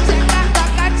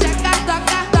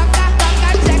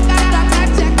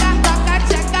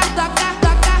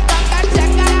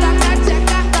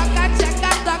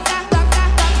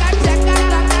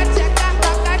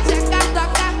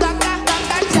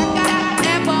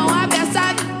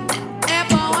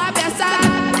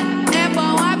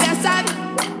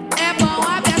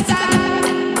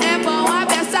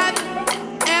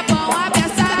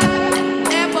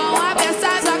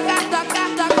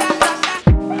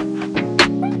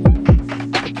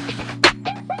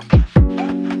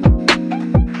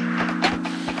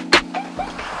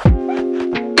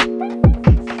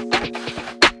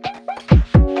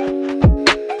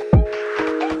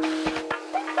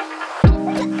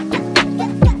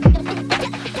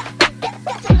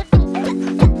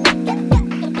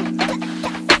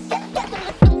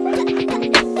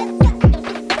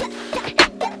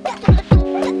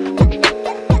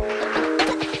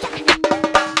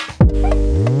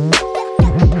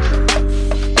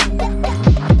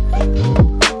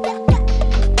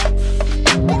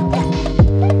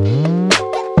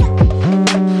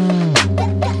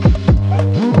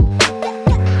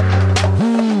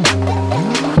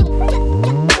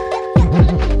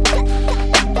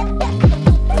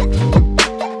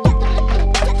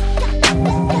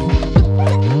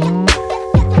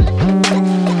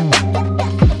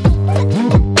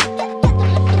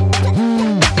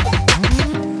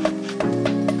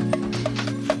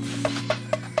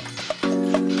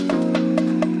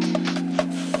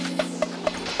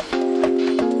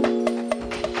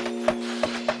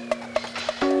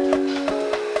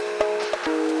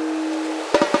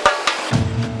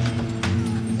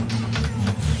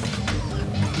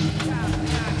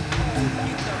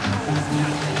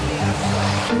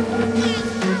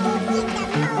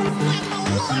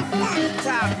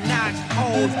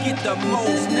 Get the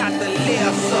most, not the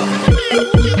lesser.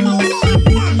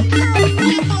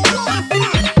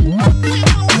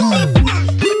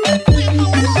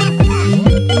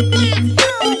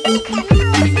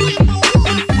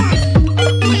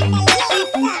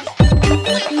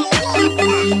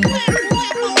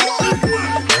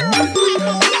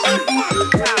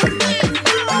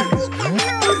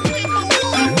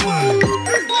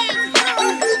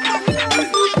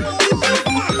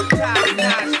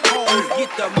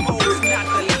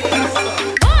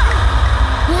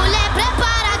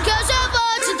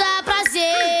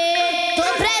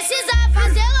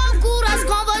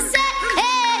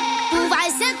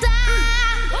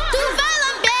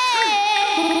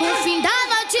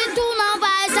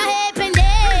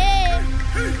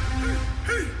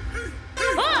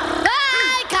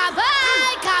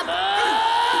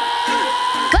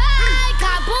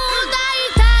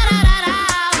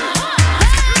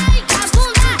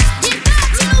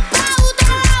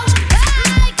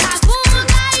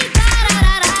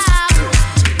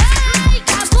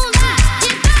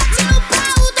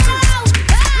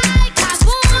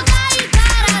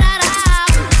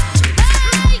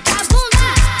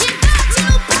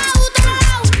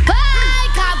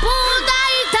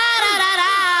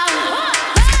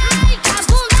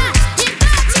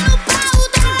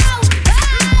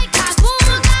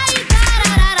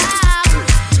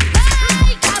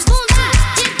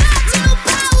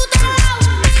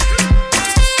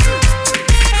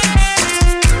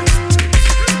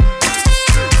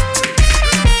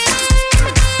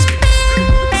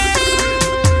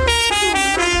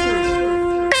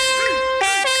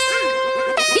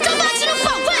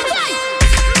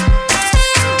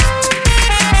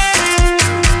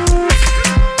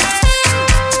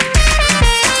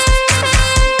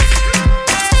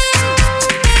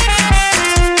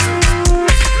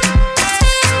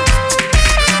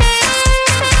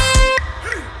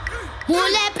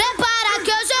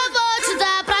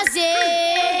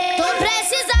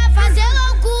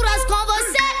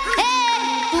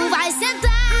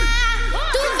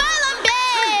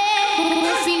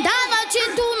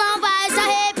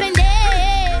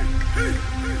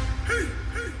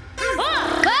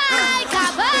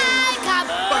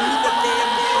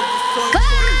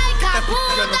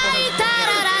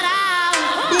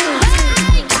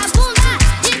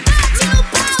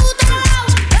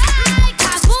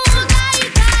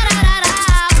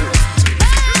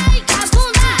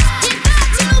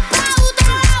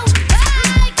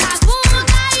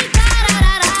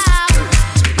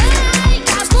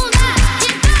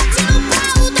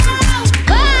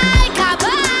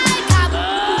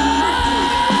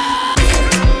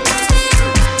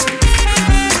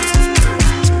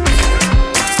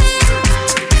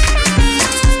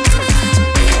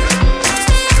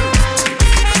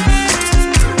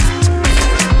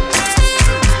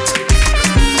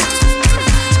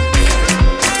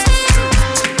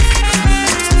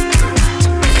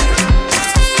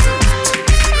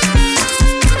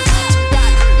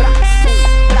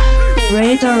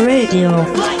 Radar Radio.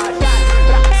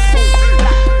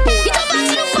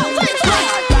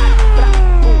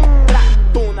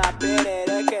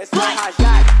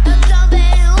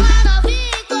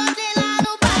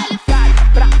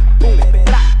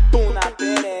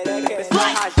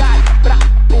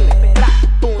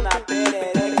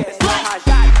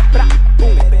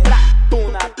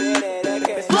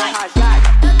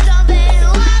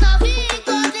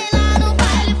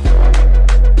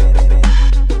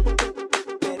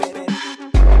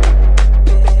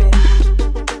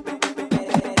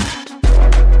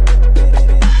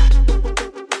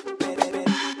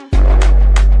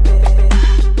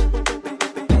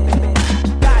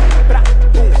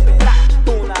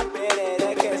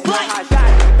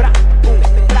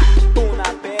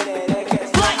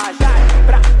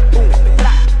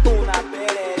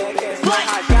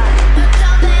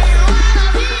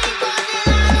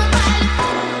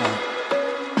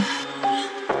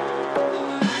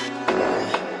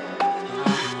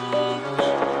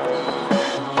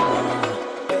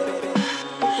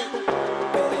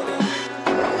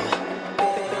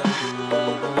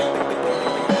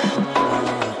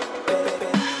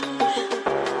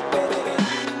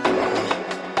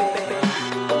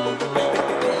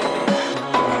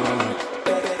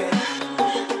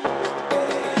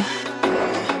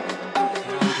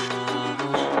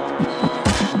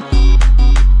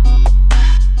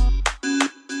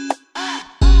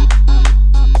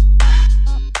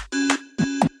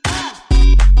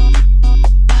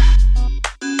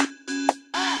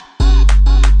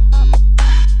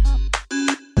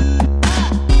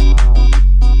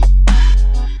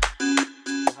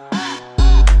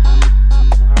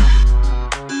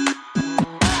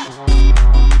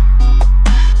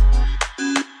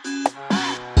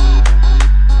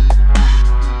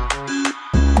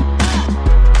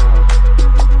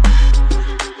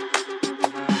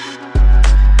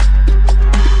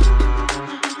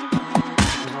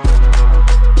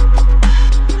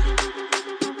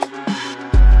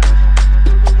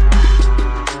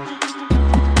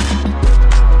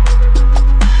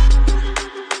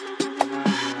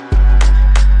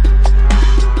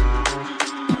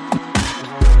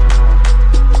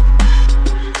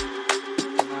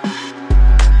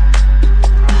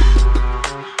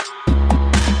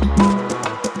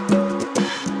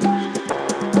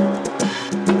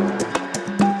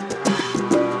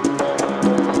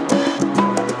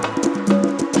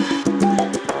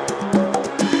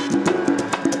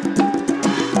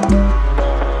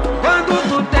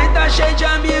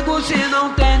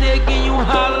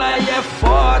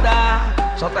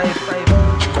 Solta aí, solta aí.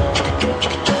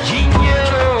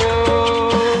 Dinheiro,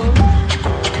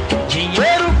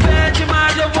 dinheiro pede,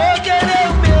 mas eu vou querer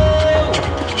o meu.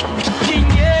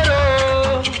 Dinheiro,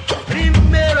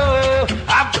 primeiro,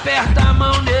 aperta a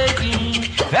mão, neguinho,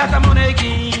 aperta a mão,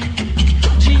 neguinho.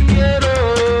 Dinheiro,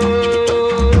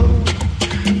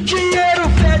 dinheiro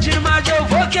pede, mas eu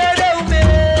vou querer o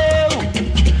meu.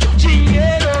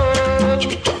 Dinheiro,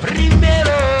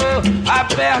 primeiro,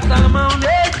 aperta a mão,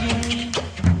 neguinho.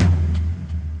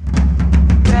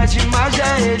 Mas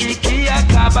é ele que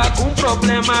acaba com o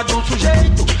problema do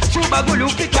sujeito. Se o bagulho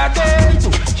ficar doido,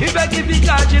 tiver que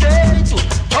ficar direito,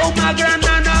 com uma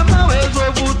grana na mão,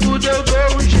 resolvo tudo, eu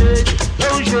dou um jeito,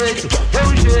 dou um jeito, dou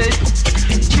um jeito.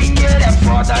 Dinheiro é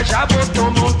foda, já botou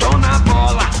um montão na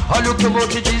bola. Olha o que eu vou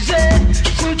te dizer,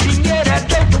 se o dinheiro é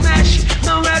teu, tu mexe,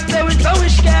 não é teu, então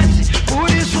esquece. Por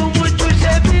isso muitos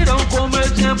serviram como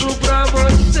exemplo pra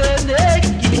você,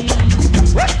 neguinho.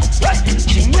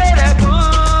 Dinheiro é bom,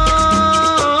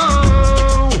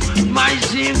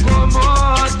 mas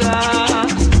incomoda.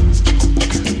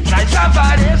 Traz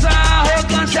avareza,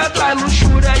 arrogância, traz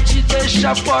luxúria e te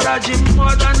deixa fora de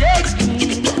moda,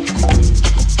 neguinho.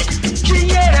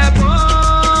 Dinheiro é bom,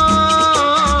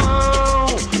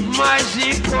 mas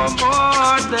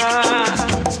incomoda.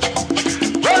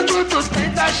 Quando tu tem,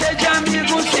 tá cheio de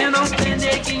amigos, se não tem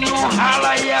neguinho,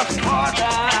 rala e é foda.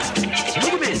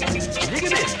 Liga-me,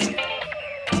 liga-me.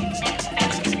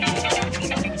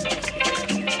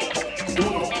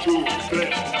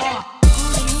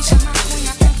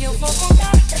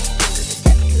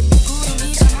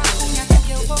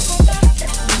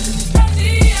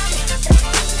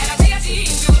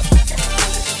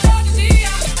 Todo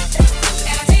dia,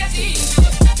 era dia de índio.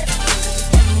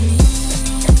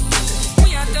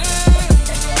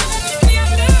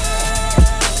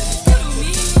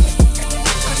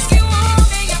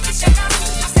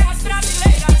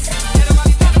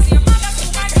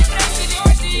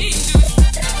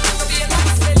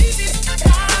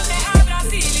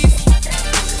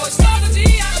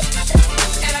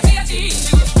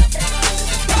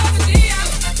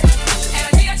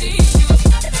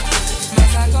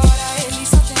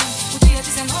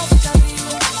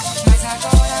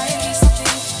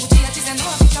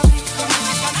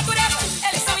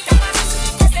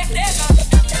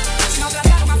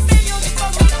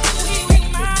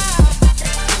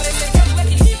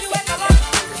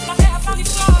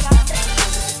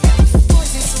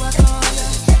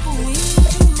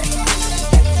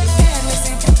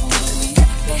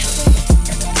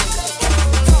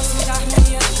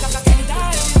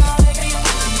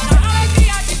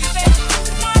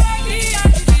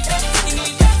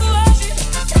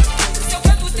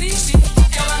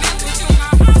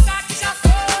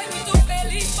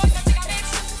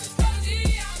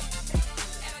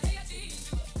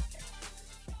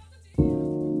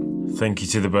 Thank you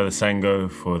to the brother Sango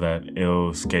for that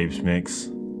Illscapes mix.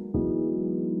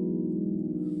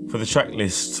 For the track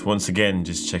list, once again,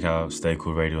 just check out Stay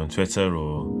Cool Radio on Twitter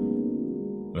or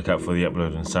look out for the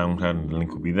upload on SoundCloud and the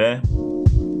link will be there.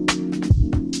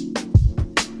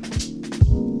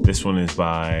 This one is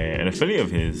by an affiliate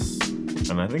of his,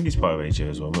 and I think he's part of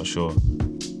AJ as well, I'm not sure.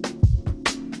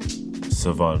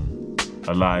 Savon,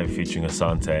 Alive featuring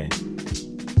Asante.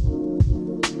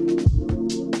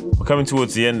 We're coming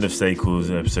towards the end of Stay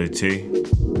Cool's episode 2.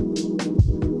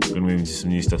 We're going to move into some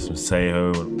new stuff from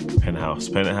Seho,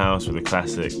 Penthouse with a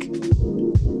classic.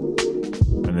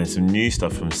 And then some new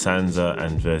stuff from Sansa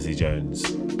and Verzi Jones.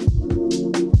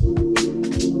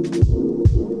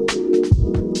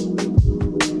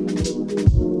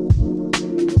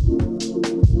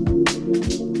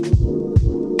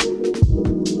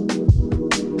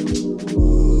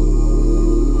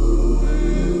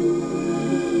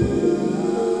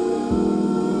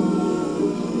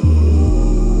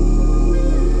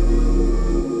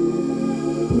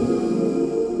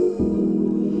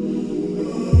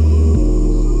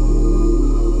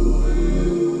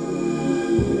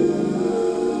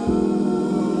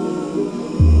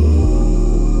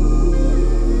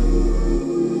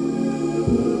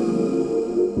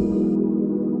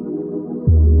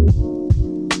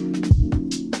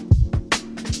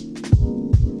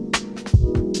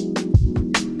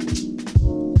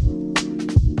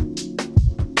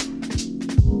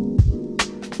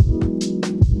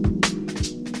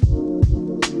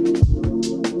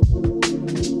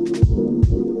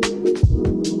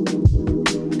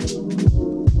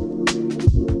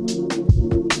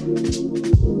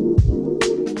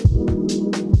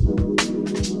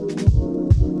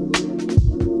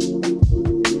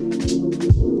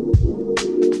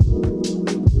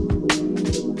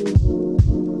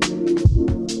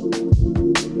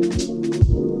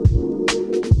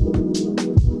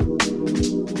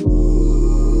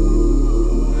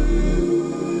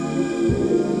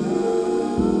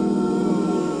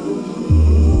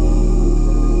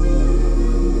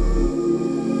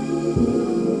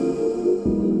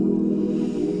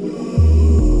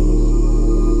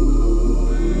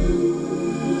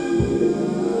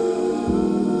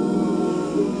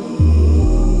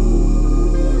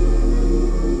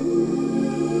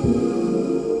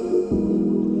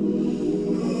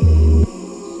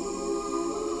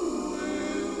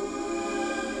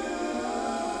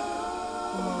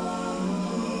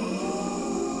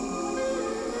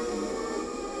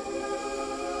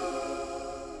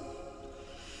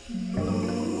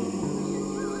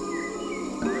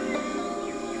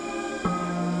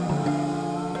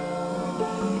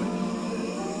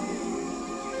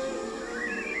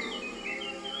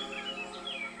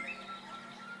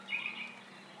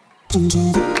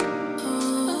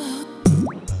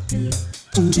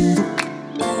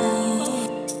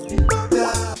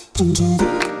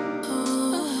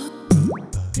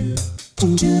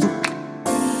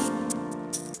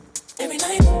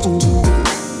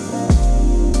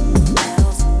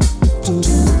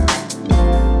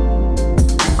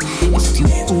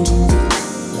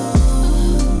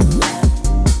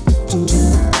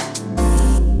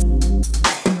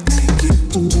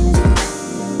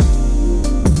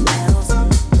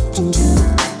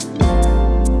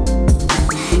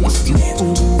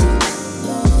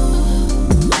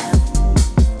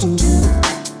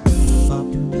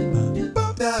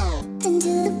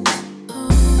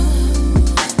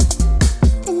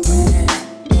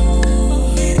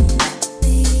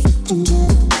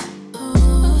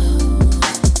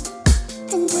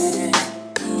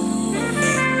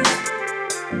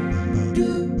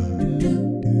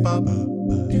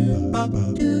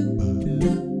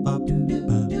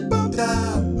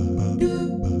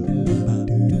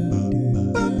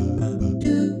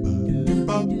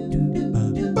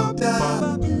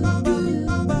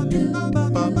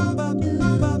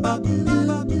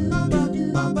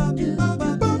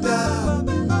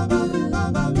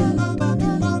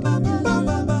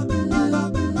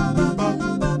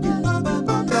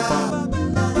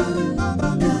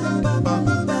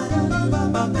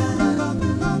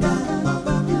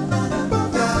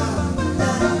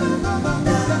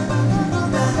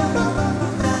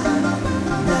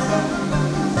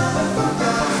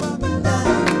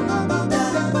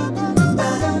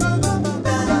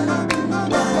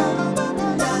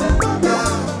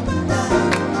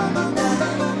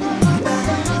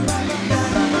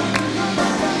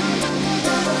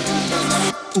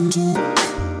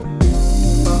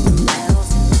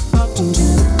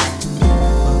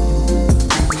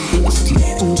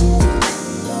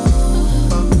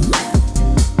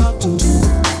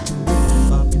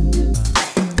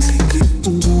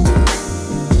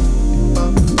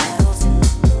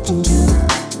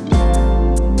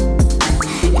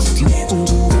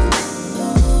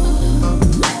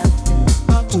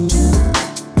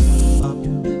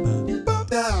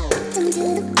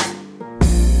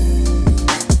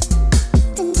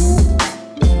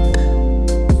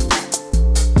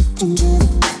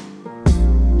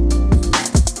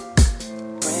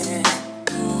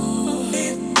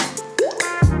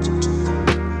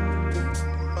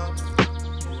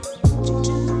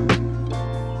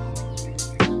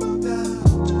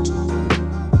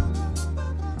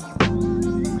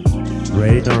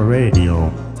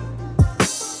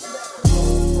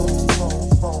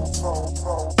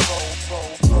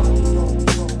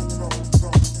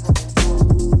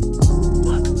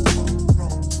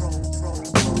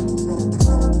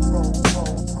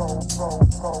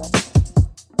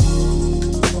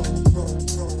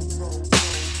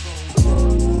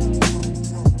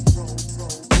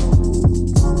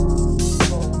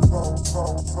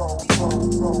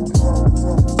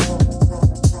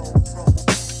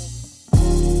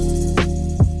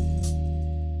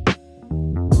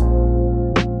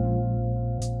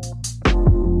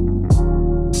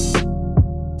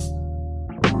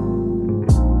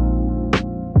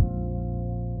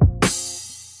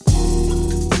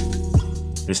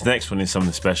 This next one is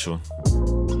something special.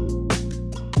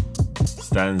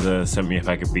 Stanza sent me a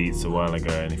pack of beats a while ago,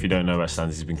 and if you don't know about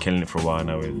Stanza, he's been killing it for a while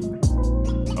now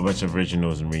with a bunch of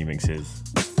originals and remixes.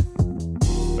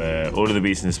 But all of the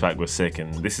beats in this pack were sick,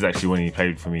 and this is actually one he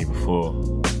played for me before.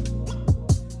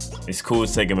 It's called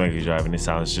Sega Mega Drive, and it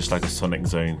sounds just like a Sonic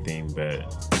Zone theme,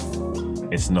 but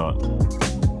it's not.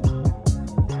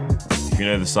 If you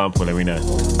know the sample, let me know.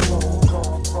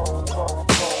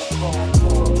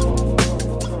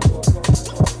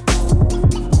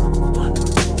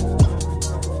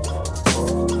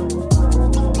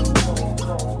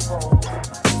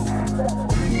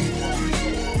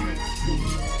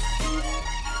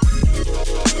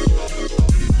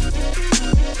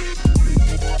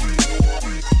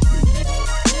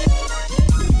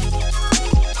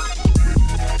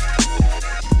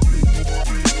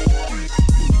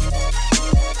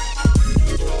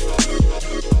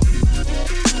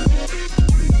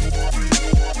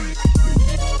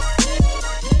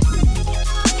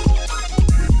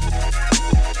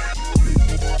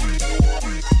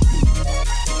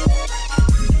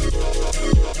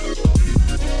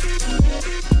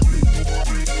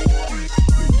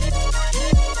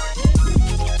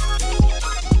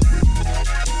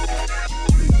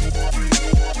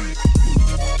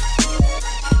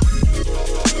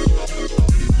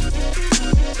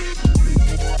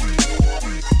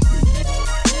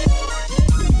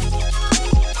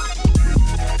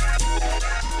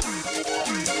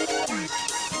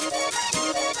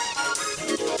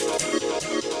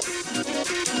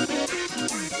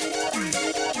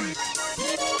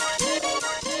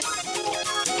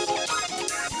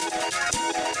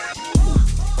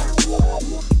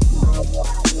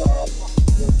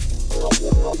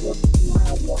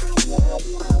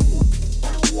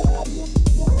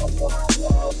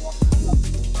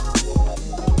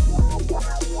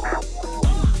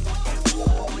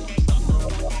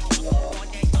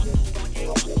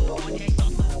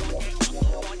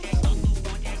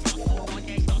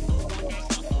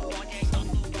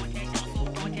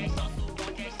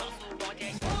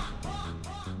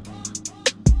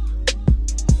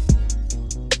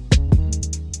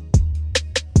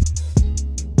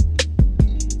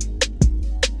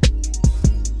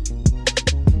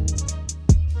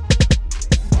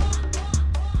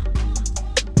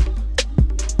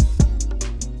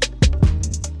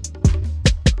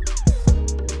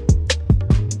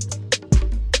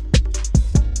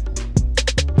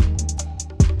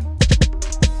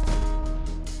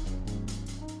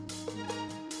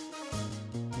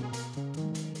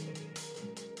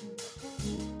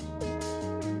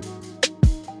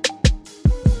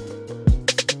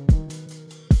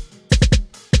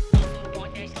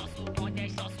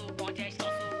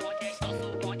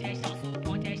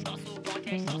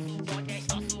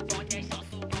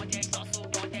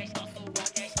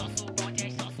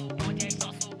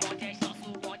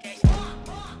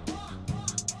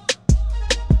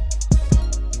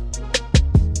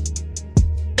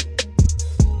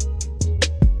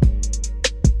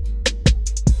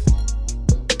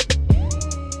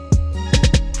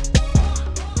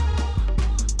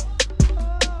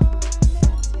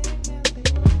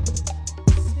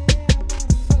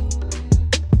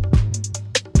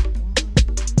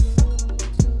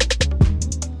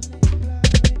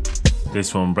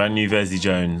 This one, brand new Verzi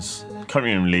Jones,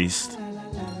 currently released,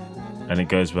 and it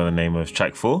goes by the name of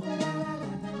Track 4.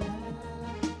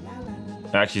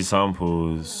 It actually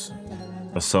samples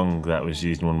a song that was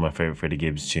used in one of my favourite Freddie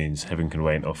Gibbs tunes, Heaven Can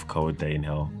Wait off Cold Day in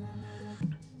Hell.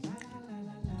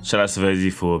 Shout out to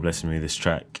Verzi for blessing me with this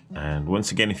track. And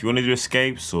once again, if you want to do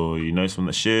escapes, or you know someone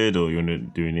that should, or you want to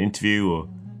do an interview, or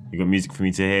you got music for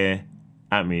me to hear,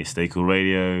 at me at Stay Cool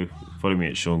Radio. Follow me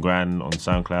at Sean Gran on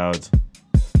SoundCloud.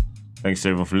 Thanks to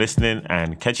everyone for listening,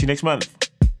 and catch you next month.